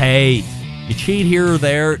 and hey, you cheat here or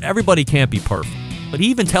there, everybody can't be perfect. But he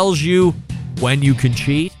even tells you when you can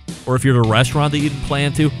cheat, or if you're at a restaurant that you didn't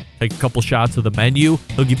plan to, take a couple shots of the menu.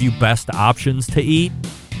 He'll give you best options to eat.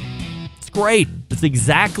 It's great. It's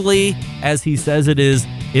exactly as he says it is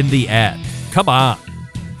in the ad. Come on.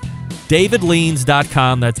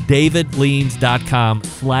 davidleans.com. That's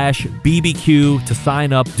davidleans.com/BBQ to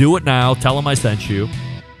sign up. Do it now. Tell him I sent you.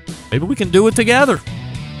 Maybe we can do it together.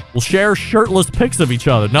 We'll share shirtless pics of each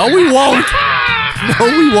other. No, we won't. No,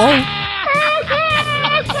 we won't.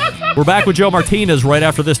 We're back with Joe Martinez right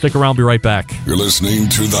after this. Stick around. Be right back. You're listening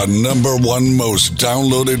to the #1 most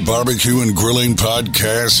downloaded barbecue and grilling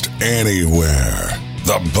podcast anywhere.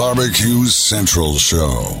 The Barbecue Central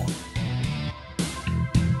Show.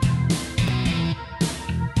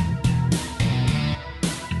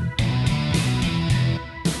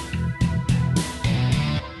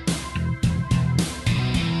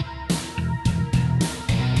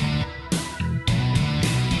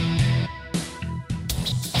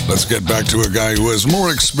 Let's get back to a guy who has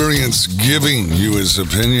more experience giving you his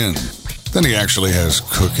opinion than he actually has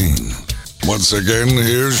cooking. Once again,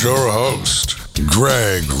 here's your host,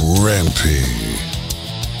 Greg Rempe.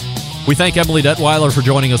 We thank Emily Detwiler for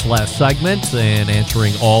joining us last segment and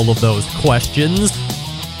answering all of those questions,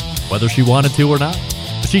 whether she wanted to or not.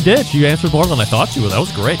 But she did. She answered more than I thought she would. That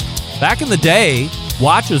was great. Back in the day,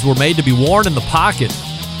 watches were made to be worn in the pocket.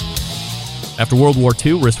 After World War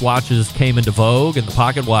II, wristwatches came into vogue, and the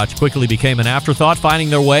pocket watch quickly became an afterthought,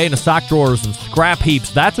 finding their way into sock drawers and scrap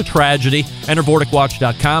heaps. That's a tragedy. Enter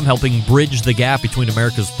VorticWatch.com, helping bridge the gap between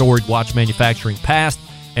America's storied watch manufacturing past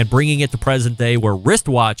and bringing it to present day, where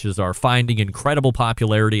wristwatches are finding incredible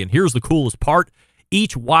popularity. And here's the coolest part.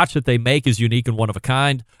 Each watch that they make is unique and one of a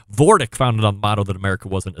kind. Vortic, founded on the motto that America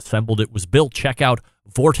wasn't assembled, it was built. Check out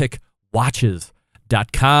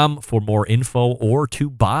VorticWatches.com for more info or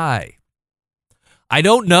to buy. I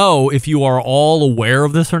don't know if you are all aware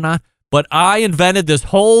of this or not, but I invented this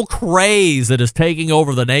whole craze that is taking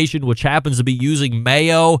over the nation, which happens to be using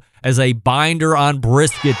Mayo as a binder on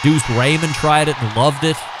brisket. Deuce Raymond tried it and loved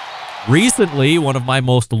it. Recently, one of my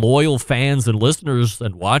most loyal fans and listeners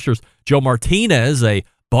and watchers, Joe Martinez, a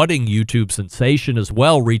budding YouTube sensation as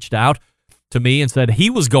well, reached out to me and said he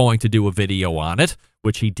was going to do a video on it,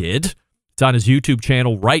 which he did. It's on his YouTube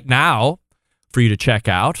channel right now for you to check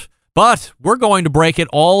out. But we're going to break it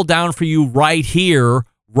all down for you right here,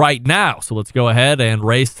 right now. So let's go ahead and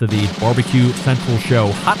race to the Barbecue Central Show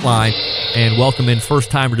hotline and welcome in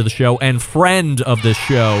first-timer to the show and friend of this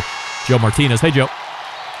show, Joe Martinez. Hey, Joe.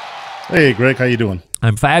 Hey, Greg. How you doing?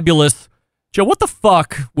 I'm fabulous. Joe, what the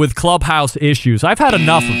fuck with Clubhouse issues? I've had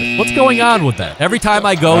enough of it. What's going on with that? Every time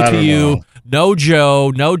I go to you, no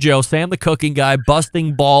Joe, Sam the cooking guy,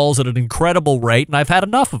 busting balls at an incredible rate, and I've had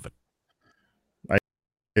enough of it.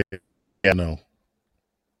 Yeah, no.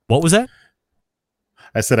 What was that?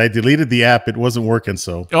 I said I deleted the app. It wasn't working,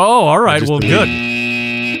 so. Oh, all right. Well, good.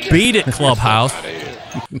 Beat it, Clubhouse.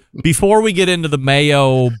 Before we get into the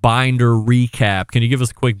Mayo binder recap, can you give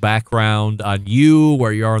us a quick background on you,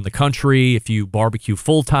 where you are in the country, if you barbecue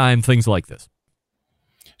full-time, things like this?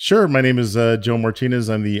 Sure. My name is Joe Martinez.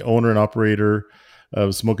 I'm the owner and operator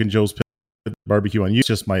of Smokin' Joe's Pit Barbecue on You. It's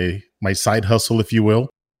just my side hustle, if you will.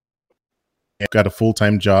 I've got a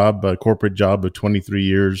full-time job, a corporate job of 23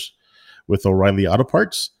 years with O'Reilly Auto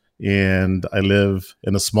Parts. And I live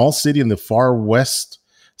in a small city in the far west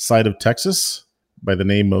side of Texas by the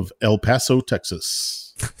name of El Paso,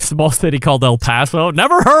 Texas. Small city called El Paso?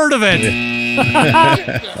 Never heard of it.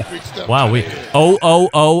 Wow.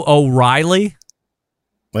 O'Reilly?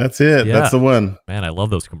 That's it. Yeah. That's the one. Man, I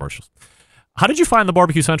love those commercials. How did you find the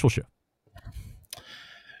Barbecue Central show?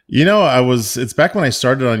 It's back when I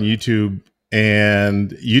started on YouTube,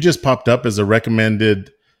 and you just popped up as a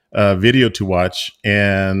recommended video to watch,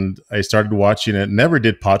 and I started watching it. Never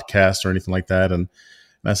did podcast or anything like that, and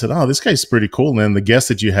I said, "Oh, this guy's pretty cool." And then the guest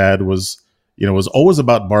that you had was always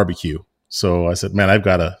about barbecue. So I said, "Man, I've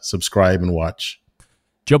got to subscribe and watch."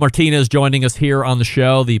 Joe Martinez joining us here on the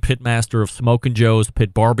show, the pitmaster of Smokin' Joe's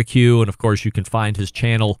Pit Barbecue, and of course, you can find his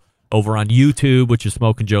channel over on YouTube, which is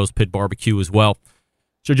Smokin' Joe's Pit Barbecue as well.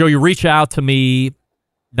 So, Joe, you reached out to me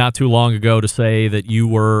not too long ago to say that you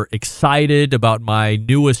were excited about my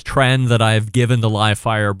newest trend that I've given the live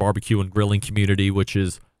fire barbecue and grilling community, which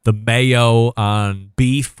is the Mayo on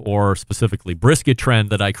beef, or specifically brisket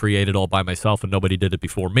trend that I created all by myself, and nobody did it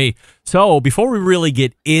before me. So before we really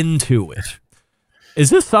get into it, is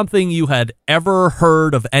this something you had ever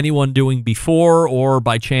heard of anyone doing before, or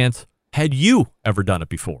by chance, had you ever done it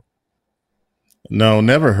before? No,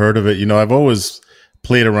 never heard of it. I've always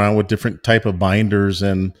played around with different type of binders,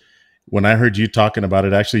 and when I heard you talking about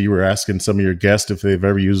it, actually you were asking some of your guests if they've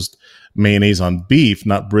ever used mayonnaise on beef,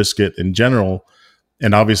 not brisket in general.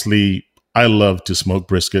 And obviously I love to smoke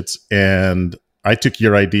briskets, and I took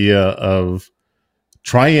your idea of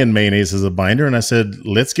trying mayonnaise as a binder, and I said,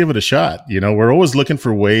 let's give it a shot. We're always looking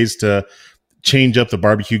for ways to change up the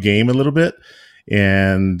barbecue game a little bit.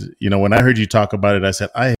 And when I heard you talk about it, I said,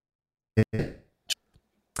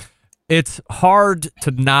 it's hard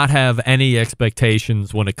to not have any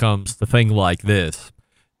expectations when it comes to things like this.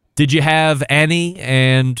 Did you have any,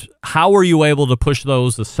 and how were you able to push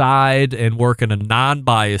those aside and work in a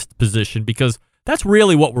non-biased position? Because that's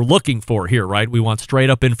really what we're looking for here, right? We want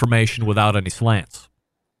straight-up information without any slants.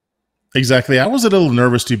 Exactly. I was a little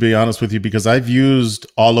nervous, to be honest with you, because I've used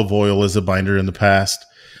olive oil as a binder in the past,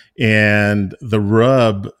 and the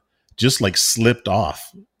rub just slipped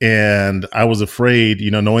off. And I was afraid,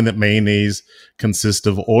 knowing that mayonnaise consists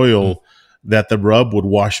of oil, that the rub would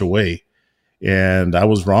wash away. And I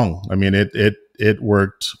was wrong. I mean, it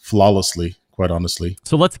worked flawlessly, quite honestly.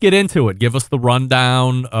 So let's get into it. Give us the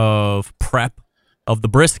rundown of prep of the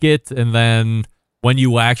brisket, and then when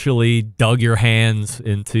you actually dug your hands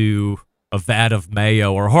into a vat of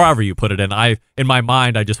mayo, or however you put it in my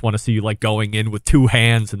mind, I just want to see you going in with two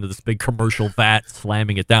hands into this big commercial vat,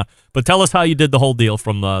 slamming it down. But tell us how you did the whole deal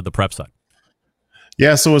from the prep side.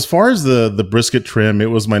 Yeah, so as far as the brisket trim,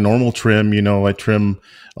 it was my normal trim. I trim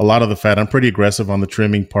a lot of the fat. I'm pretty aggressive on the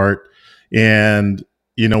trimming part. And,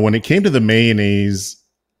 when it came to the mayonnaise,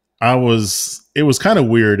 it was kind of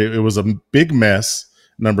weird. It was a big mess,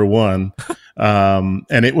 number one. And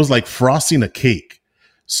it was like frosting a cake.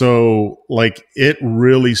 So it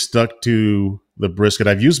really stuck to the brisket.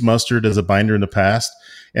 I've used mustard as a binder in the past,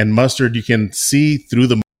 and mustard, you can see through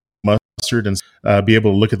the mustard and be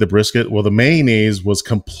able to look at the brisket. Well, the mayonnaise was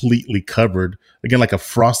completely covered, again, like a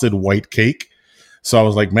frosted white cake. So I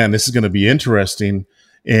was like, man, this is going to be interesting.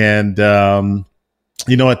 And,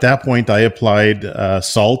 at that point I applied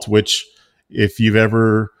salt, which if you've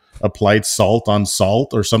ever applied salt on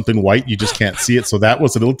salt or something white, you just can't see it. So that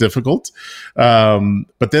was a little difficult.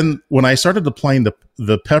 But then when I started applying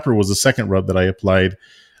the pepper was the second rub that I applied,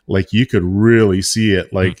 you could really see it.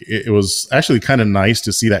 It was actually kind of nice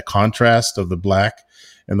to see that contrast of the black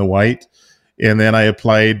and the white. And then I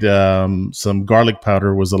applied some garlic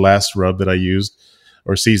powder was the last rub that I used,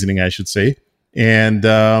 or seasoning, I should say. And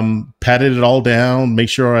patted it all down, make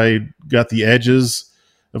sure I got the edges,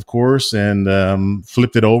 of course, and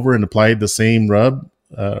flipped it over and applied the same rub,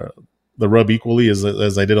 the rub equally as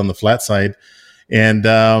I did on the flat side. And,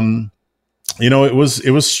 it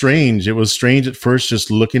was strange. It was strange at first, just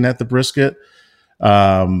looking at the brisket.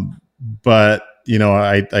 But,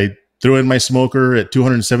 I threw in my smoker at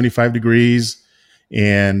 275 degrees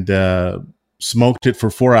and smoked it for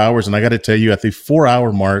 4 hours. And I got to tell you, at the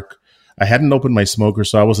 4-hour mark, I hadn't opened my smoker,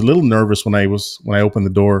 so I was a little nervous when I opened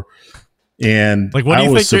the door. And what do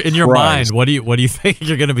you think in your mind? What do you think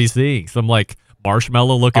you're going to be seeing? Some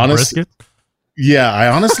marshmallow looking brisket? Yeah, I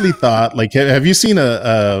honestly thought, like, have you seen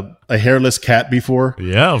a hairless cat before?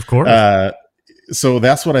 Yeah, of course. So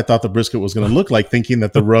that's what I thought the brisket was going to look like, thinking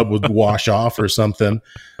that the rub would wash off or something.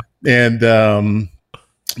 And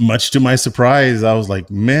much to my surprise, I was like,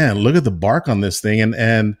 man, look at the bark on this thing.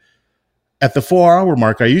 And at the 4-hour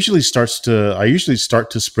mark, I usually start to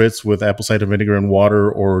spritz with apple cider vinegar and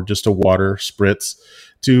water, or just a water spritz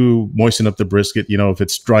to moisten up the brisket, if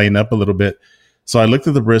it's drying up a little bit. So I looked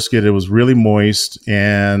at the brisket, it was really moist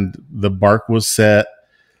and the bark was set.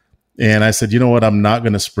 And I said, you know what, I'm not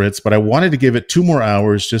going to spritz, but I wanted to give it 2 more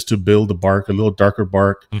hours just to build the bark, a little darker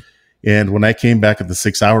bark. And when I came back at the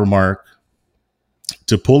 6-hour mark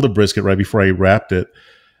to pull the brisket right before I wrapped it,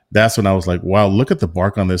 that's when I was like, wow, look at the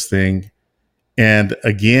bark on this thing. And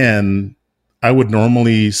again, I would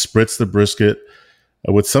normally spritz the brisket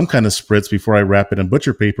with some kind of spritz before I wrap it in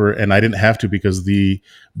butcher paper, and I didn't have to because the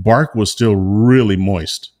bark was still really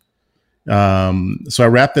moist. So I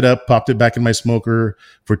wrapped it up, popped it back in my smoker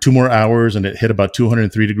for 2 more hours, and it hit about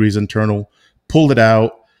 203 degrees internal, pulled it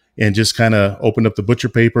out, and just kind of opened up the butcher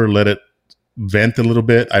paper, let it vent a little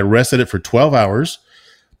bit. I rested it for 12 hours,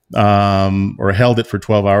 or held it for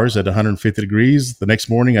 12 hours at 150 degrees. The next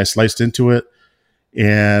morning I sliced into it,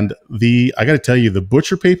 and I got to tell you, the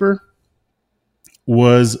butcher paper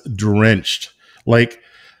was drenched. Like,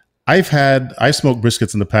 I smoked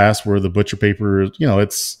briskets in the past where the butcher paper,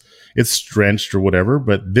 it's drenched or whatever,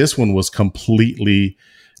 but this one was completely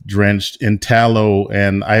drenched in tallow.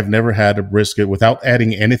 And I've never had a brisket without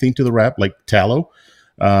adding anything to the wrap, like tallow.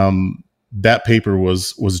 That paper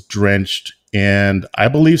was drenched, and I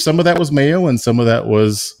believe some of that was mayo and some of that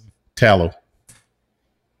was tallow.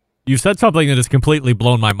 You said something that has completely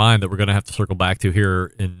blown my mind that we're going to have to circle back to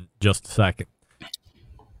here in just a second.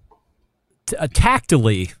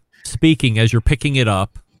 Tactily speaking, as you're picking it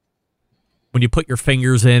up, when you put your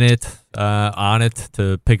fingers in it, on it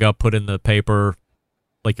to pick up, put in the paper,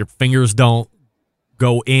 like your fingers don't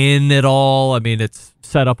go in at all. I mean, it's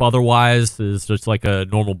set up otherwise. It's just like a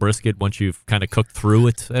normal brisket once you've kind of cooked through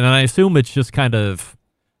it. And I assume it's just kind of,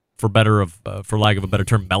 for lack of a better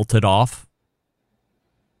term, melted off.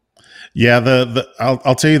 Yeah,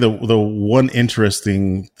 I'll tell you the one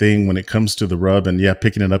interesting thing when it comes to the rub, and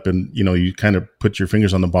picking it up, and you kind of put your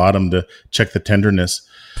fingers on the bottom to check the tenderness.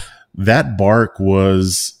 That bark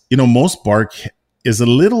was, most bark is a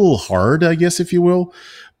little hard, I guess, if you will,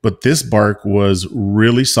 but this bark was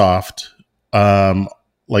really soft,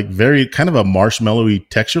 like very kind of a marshmallowy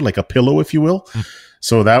texture, like a pillow, if you will.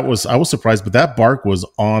 So I was surprised, but that bark was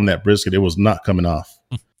on that brisket. It was not coming off.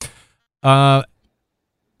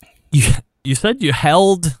 You said you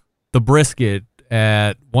held the brisket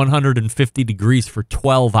at 150 degrees for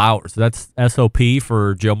 12 hours. That's SOP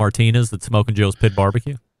for Joe Martinez at Smokin' Joe's Pit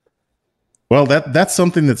Barbecue? Well, that's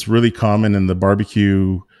something that's really common in the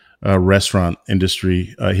barbecue restaurant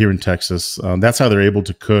industry here in Texas. That's how they're able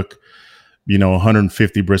to cook,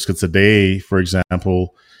 150 briskets a day, for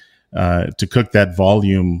example, to cook that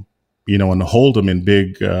volume, and hold them in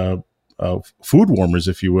big food warmers,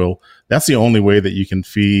 if you will. That's the only way that you can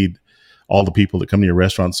feed all the people that come to your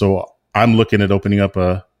restaurant. So I'm looking at opening up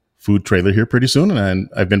a food trailer here pretty soon, and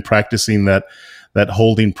I've been practicing that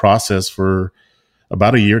holding process for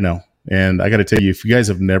about a year now. And I got to tell you, if you guys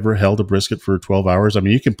have never held a brisket for 12 hours, I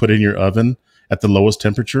mean, you can put it in your oven at the lowest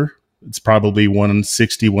temperature. It's probably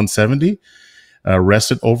 160, 170.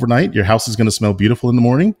 Rest it overnight. Your house is going to smell beautiful in the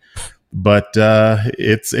morning. But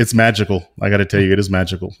it's magical. I got to tell you, it is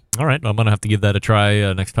magical. All right. I'm going to have to give that a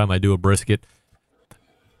try next time I do a brisket.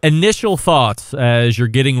 Initial thoughts as you're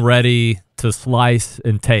getting ready to slice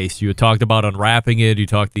and taste. You had talked about unwrapping it. You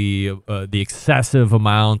talked the excessive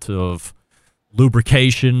amount of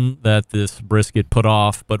lubrication that this brisket put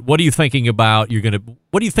off. But what are you thinking about?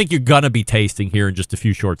 What do you think you're gonna be tasting here in just a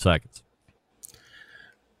few short seconds?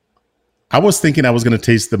 I was thinking I was going to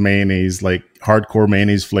taste the mayonnaise, like hardcore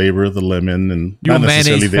mayonnaise flavor, the lemon, and you not a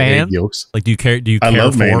necessarily mayonnaise the fan? egg yolks. Like, do you care I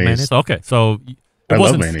love for mayonnaise? Okay, so it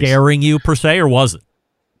wasn't scaring you per se, or was it?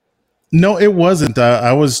 No, it wasn't.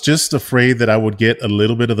 I was just afraid that I would get a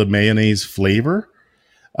little bit of the mayonnaise flavor.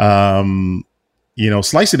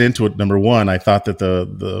 Slicing into it, number one, I thought that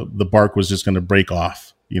the bark was just going to break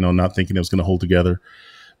off, not thinking it was going to hold together.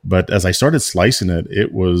 But as I started slicing it,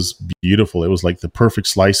 it was beautiful. It was like the perfect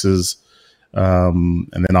slices. And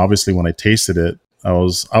then obviously when I tasted it, I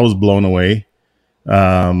was blown away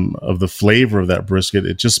of the flavor of that brisket.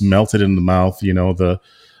 It just melted in the mouth, the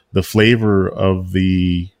flavor of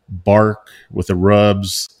the bark with the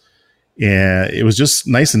rubs, and it was just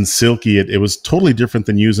nice and silky. It was totally different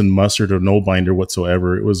than using mustard or no binder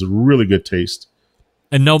whatsoever. It was a really good taste.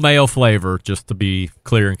 And no mayo flavor, just to be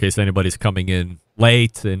clear, in case anybody's coming in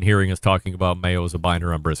late and hearing us talking about mayo as a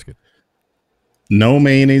binder on brisket. No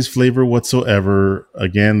mayonnaise flavor whatsoever.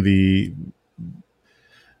 Again,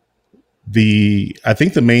 I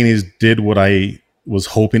think the mayonnaise did what I was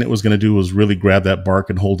hoping it was going to do, was really grab that bark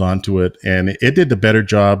and hold on to it. And it did a better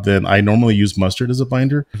job than I normally use mustard as a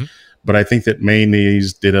binder. Mm-hmm. But I think that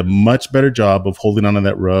mayonnaise did a much better job of holding on to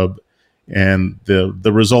that rub. And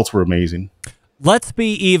the results were amazing. Let's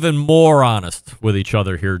be even more honest with each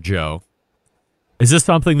other here, Joe. Is this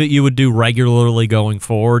something that you would do regularly going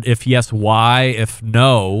forward? If yes, why? If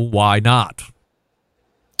no, why not?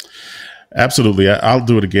 Absolutely. I'll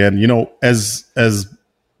do it again. You know, as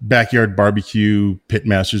backyard barbecue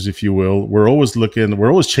pitmasters, if you will, we're always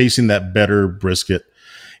chasing that better brisket.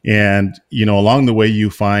 And, you know, along the way you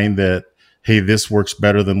find that, hey, this works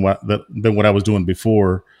better than what I was doing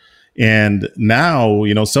before. And now,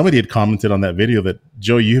 you know, somebody had commented on that video that,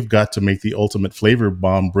 Joe, you've got to make the ultimate flavor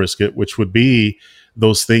bomb brisket, which would be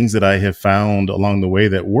those things that I have found along the way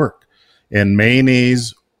that work. And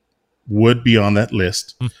mayonnaise would be on that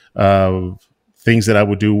list of things that I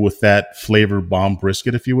would do with that flavor bomb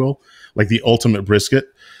brisket, if you will, like the ultimate brisket.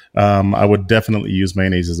 I would definitely use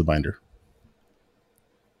mayonnaise as a binder.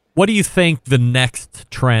 What do you think the next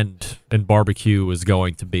trend in barbecue is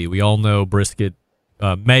going to be? We all know brisket,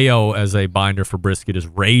 mayo as a binder for brisket is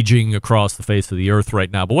raging across the face of the earth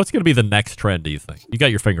right now. But what's going to be the next trend, do you think? You got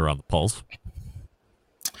your finger on the pulse.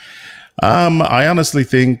 I honestly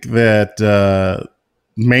think that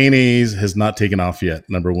mayonnaise has not taken off yet,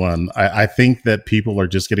 number one. I think that people are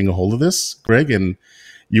just getting a hold of this, Greg, and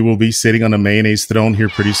you will be sitting on a mayonnaise throne here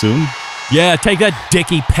pretty soon. Yeah, take that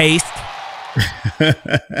Dicky paste.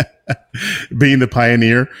 Being the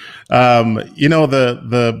pioneer. You know,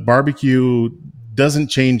 the barbecue doesn't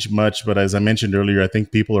change much, but as I mentioned earlier, I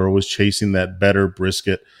think people are always chasing that better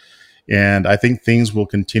brisket, and I think things will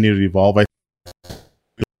continue to evolve.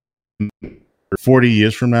 40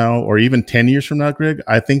 years from now, or even 10 years from now, Greg,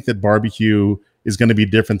 I think that barbecue is going to be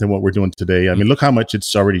different than what we're doing today. I mean, look how much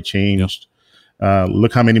it's already changed.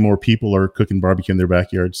 Look how many more people are cooking barbecue in their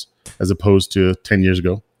backyards as opposed to 10 years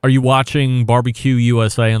ago. Are you watching Barbecue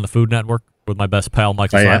USA on the Food Network with my best pal,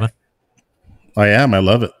 Michael Simon? I am. I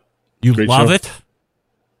love it. You love it?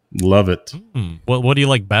 Love it. What do you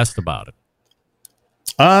like best about it?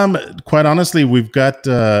 Quite honestly, we've got,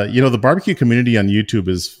 the barbecue community on YouTube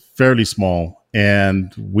is fairly small,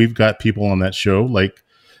 and we've got people on that show like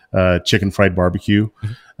Chicken Fried Barbecue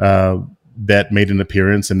that made an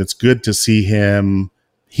appearance, and it's good to see him.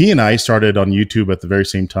 He and I started on YouTube at the very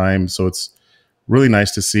same time, so it's really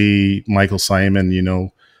nice to see Michael Simon,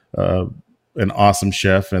 an awesome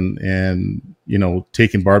chef, and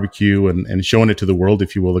taking barbecue and showing it to the world,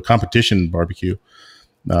 if you will, the competition barbecue.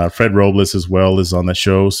 Fred Robles as well is on the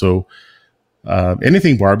show. So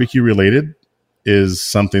anything barbecue related is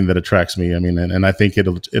something that attracts me. I mean, and I think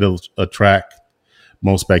it'll attract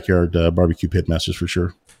most backyard barbecue pitmasters for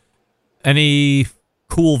sure. Any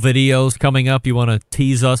cool videos coming up you want to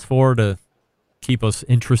tease us for to keep us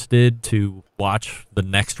interested to watch the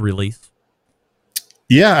next release?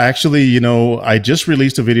 Yeah, actually, I just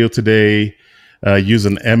released a video today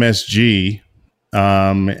using MSG,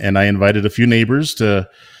 and I invited a few neighbors to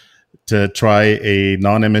try a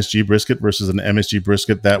non-MSG brisket versus an MSG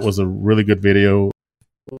brisket. That was a really good video,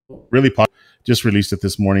 really popular. Just released it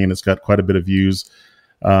this morning, and it's got quite a bit of views.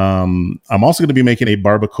 I'm also going to be making a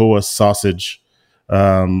barbacoa sausage.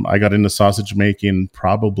 I got into sausage making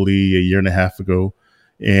probably a year and a half ago.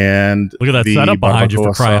 And look at that setup behind you,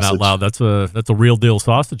 for crying out loud. That's a real deal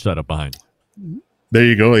sausage setup behind. There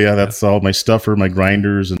you go. Yeah, that's all my stuffer, my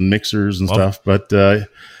grinders and mixers and stuff. But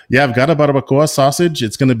I've got a barbacoa sausage.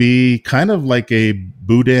 It's going to be kind of like a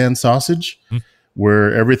boudin sausage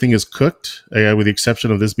where everything is cooked, with the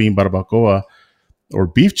exception of this being barbacoa or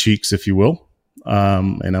beef cheeks, if you will.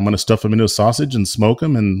 And I'm going to stuff them into a sausage and smoke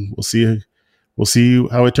them, and we'll see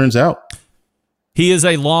how it turns out. He is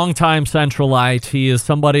a longtime Centralite. He is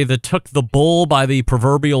somebody that took the bull by the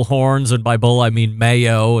proverbial horns, and by bull I mean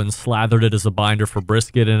Mayo, and slathered it as a binder for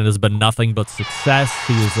brisket, and it has been nothing but success.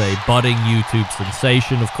 He is a budding YouTube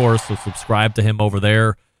sensation, of course, so subscribe to him over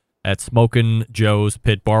there at Smokin' Joe's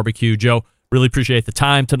Pit Barbecue. Joe, really appreciate the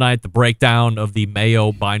time tonight, the breakdown of the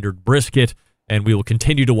Mayo bindered brisket, and we will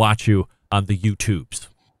continue to watch you on the YouTubes.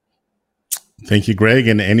 Thank you, Greg,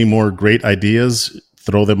 and any more great ideas,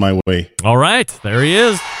 throw them my way. All right, there he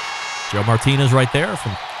is. Joe Martinez right there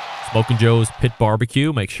from Smokin' Joe's Pit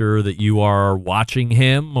Barbecue. Make sure that you are watching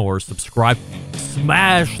him or subscribe.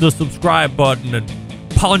 Smash the subscribe button and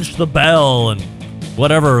punch the bell and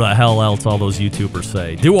whatever the hell else all those YouTubers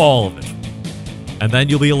say. Do all of it. And then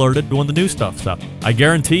you'll be alerted when the new stuff's up. I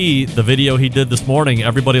guarantee the video he did this morning,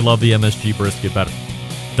 everybody loved the MSG brisket better.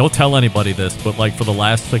 Don't tell anybody this, but like for the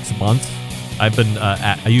last 6 months, I've been,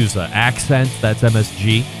 I use Accent, that's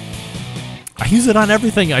MSG. I use it on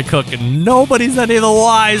everything I cook, and nobody's any the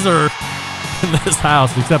wiser in this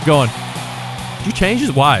house except going, did you change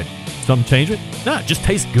it? Why? Something change it? No, it just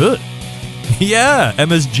tastes good. Yeah,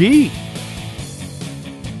 MSG.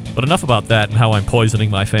 But enough about that and how I'm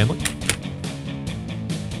poisoning my family.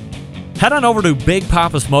 Head on over to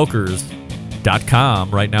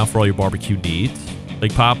BigPapaSmokers.com right now for all your barbecue needs.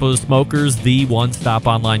 Big Papa Smokers, the one-stop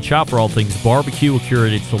online shop for all things barbecue, a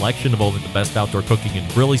curated selection of only the best outdoor cooking and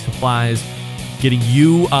grilling supplies, getting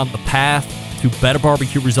you on the path to better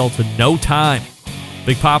barbecue results in no time.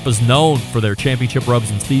 Big Papa's known for their championship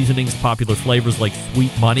rubs and seasonings, popular flavors like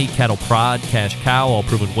Sweet Money, Cattle Prod, Cash Cow, all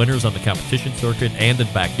proven winners on the competition circuit and in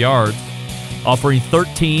backyards. Offering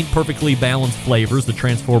 13 perfectly balanced flavors that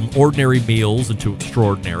transform ordinary meals into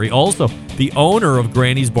extraordinary. Also, the owner of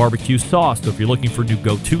Granny's Barbecue Sauce. So if you're looking for a new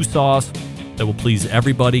go-to sauce that will please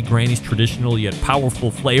everybody, Granny's traditional yet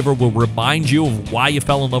powerful flavor will remind you of why you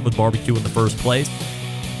fell in love with barbecue in the first place.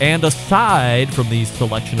 And aside from the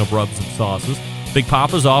selection of rubs and sauces, Big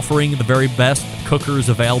Papa's offering the very best cookers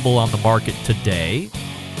available on the market today.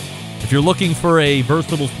 If you're looking for a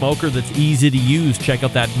versatile smoker that's easy to use, check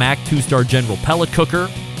out that Mac 2-Star General Pellet Cooker.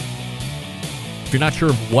 If you're not sure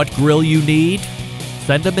of what grill you need,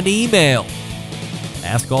 send them an email.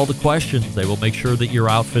 Ask all the questions. They will make sure that you're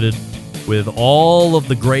outfitted with all of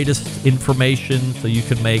the greatest information so you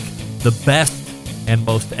can make the best and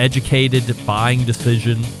most educated buying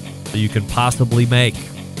decision that you can possibly make.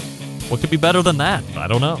 What could be better than that? I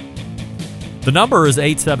don't know. The number is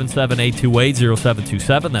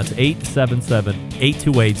 877-828-0727. That's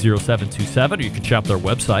 877-828-0727. Or you can shop their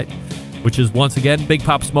website, which is, once again,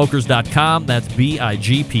 BigPopSmokers.com. That's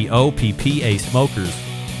BIGPOPPA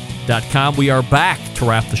Smokers.com. We are back to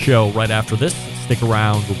wrap the show right after this. Stick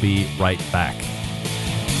around. We'll be right back.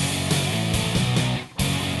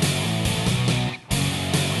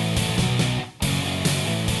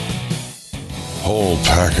 Whole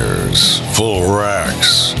packers, full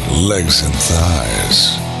racks, legs and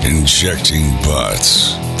thighs, injecting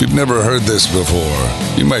butts. If you've never heard this before,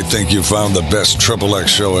 you might think you found the best XXX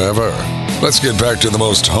show ever. Let's get back to the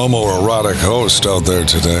most homoerotic host out there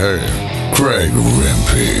today, Greg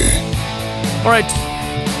Rempe. All right.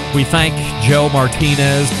 We thank Joe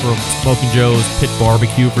Martinez from Smokin Joe's Pit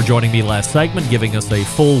Barbecue for joining me last segment, giving us a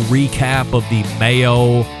full recap of the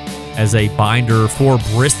Mayo as a binder for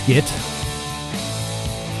brisket.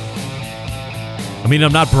 I mean,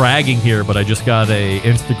 I'm not bragging here, but I just got a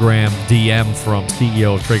Instagram DM from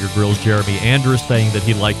CEO of Traeger Grills, Jeremy Andrus, saying that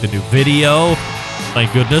he liked the new video.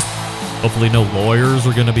 Thank goodness. Hopefully no lawyers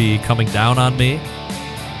are going to be coming down on me.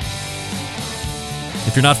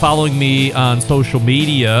 If you're not following me on social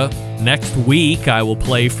media, next week I will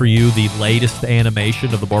play for you the latest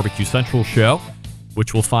animation of the Barbecue Central show,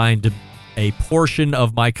 which will find a portion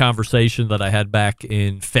of my conversation that I had back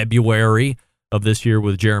in February of this year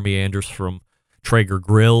with Jeremy Andrus from Traeger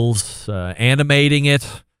Grills, animating it.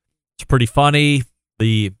 It's pretty funny.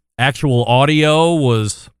 The actual audio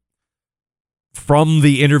was from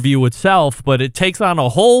the interview itself, but it takes on a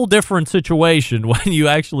whole different situation when you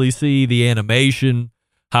actually see the animation,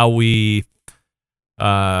 how we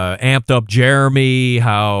amped up Jeremy,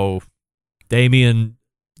 how Damien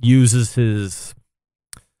uses his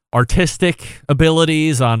artistic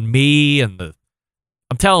abilities on me, and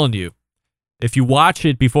I'm telling you, if you watch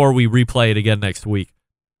it before we replay it again next week,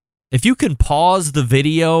 if you can pause the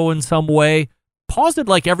video in some way, pause it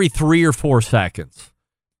like every 3 or 4 seconds,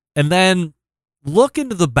 and then look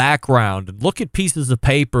into the background and look at pieces of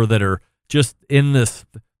paper that are just in this.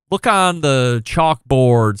 Look on the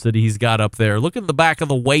chalkboards that he's got up there. Look in the back of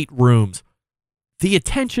the weight rooms. The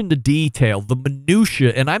attention to detail, the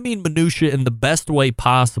minutia, and I mean minutia in the best way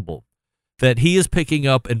possible, that he is picking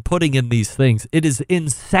up and putting in these things. It is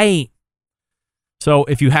insane. So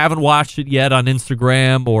if you haven't watched it yet on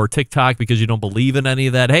Instagram or TikTok because you don't believe in any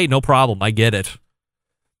of that, hey, no problem. I get it.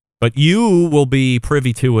 But you will be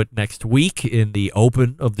privy to it next week in the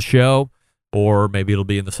open of the show, or maybe it'll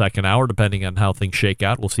be in the second hour, depending on how things shake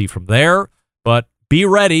out. We'll see from there. But be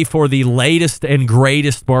ready for the latest and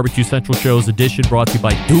greatest Barbecue Central Show's edition, brought to you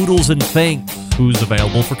by Doodles and Things, who's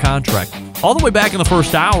available for contract. All the way back in the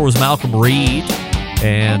first hour was Malcolm Reed,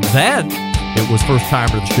 and then it was first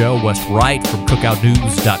timer of the show, Wes Wright from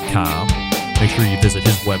cookoutnews.com. Make sure you visit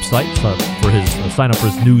his website for his sign up for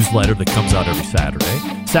his newsletter that comes out every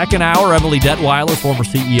Saturday. Second hour, Emily Detwiler, former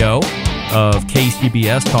CEO of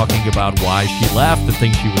KCBS talking about why she left and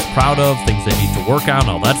things she was proud of, things they need to work on,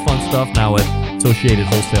 all that fun stuff, now at Associated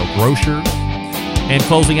Wholesale Grocers. And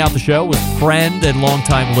closing out the show was friend and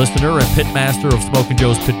longtime listener and pitmaster of Smokin'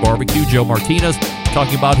 Joe's Pit Barbecue, Joe Martinez,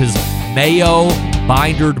 talking about his Mayo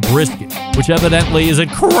bindered brisket, which evidently is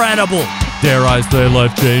incredible. Dare I say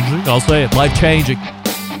life-changing? I'll say it, life-changing.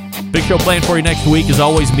 Big show planned for you next week. As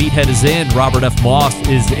always, Meathead is in. Robert F. Moss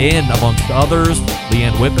is in, amongst others.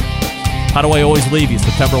 Leanne Whippen. How do I always leave you?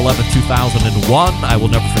 September 11th, 2001. I will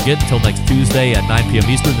never forget until next Tuesday at 9 p.m.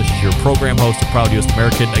 Eastern. This is your program host, the proud U.S.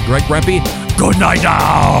 American, Greg Rempe. Good night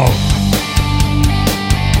now!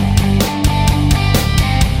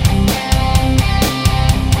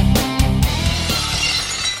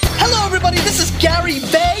 Hello, everybody. This is Gary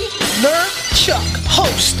Vaynerchuk,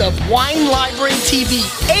 host of Wine Library TV,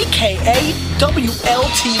 a.k.a.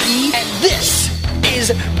 WLTV, and this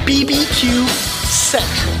is BBQ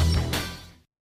Central.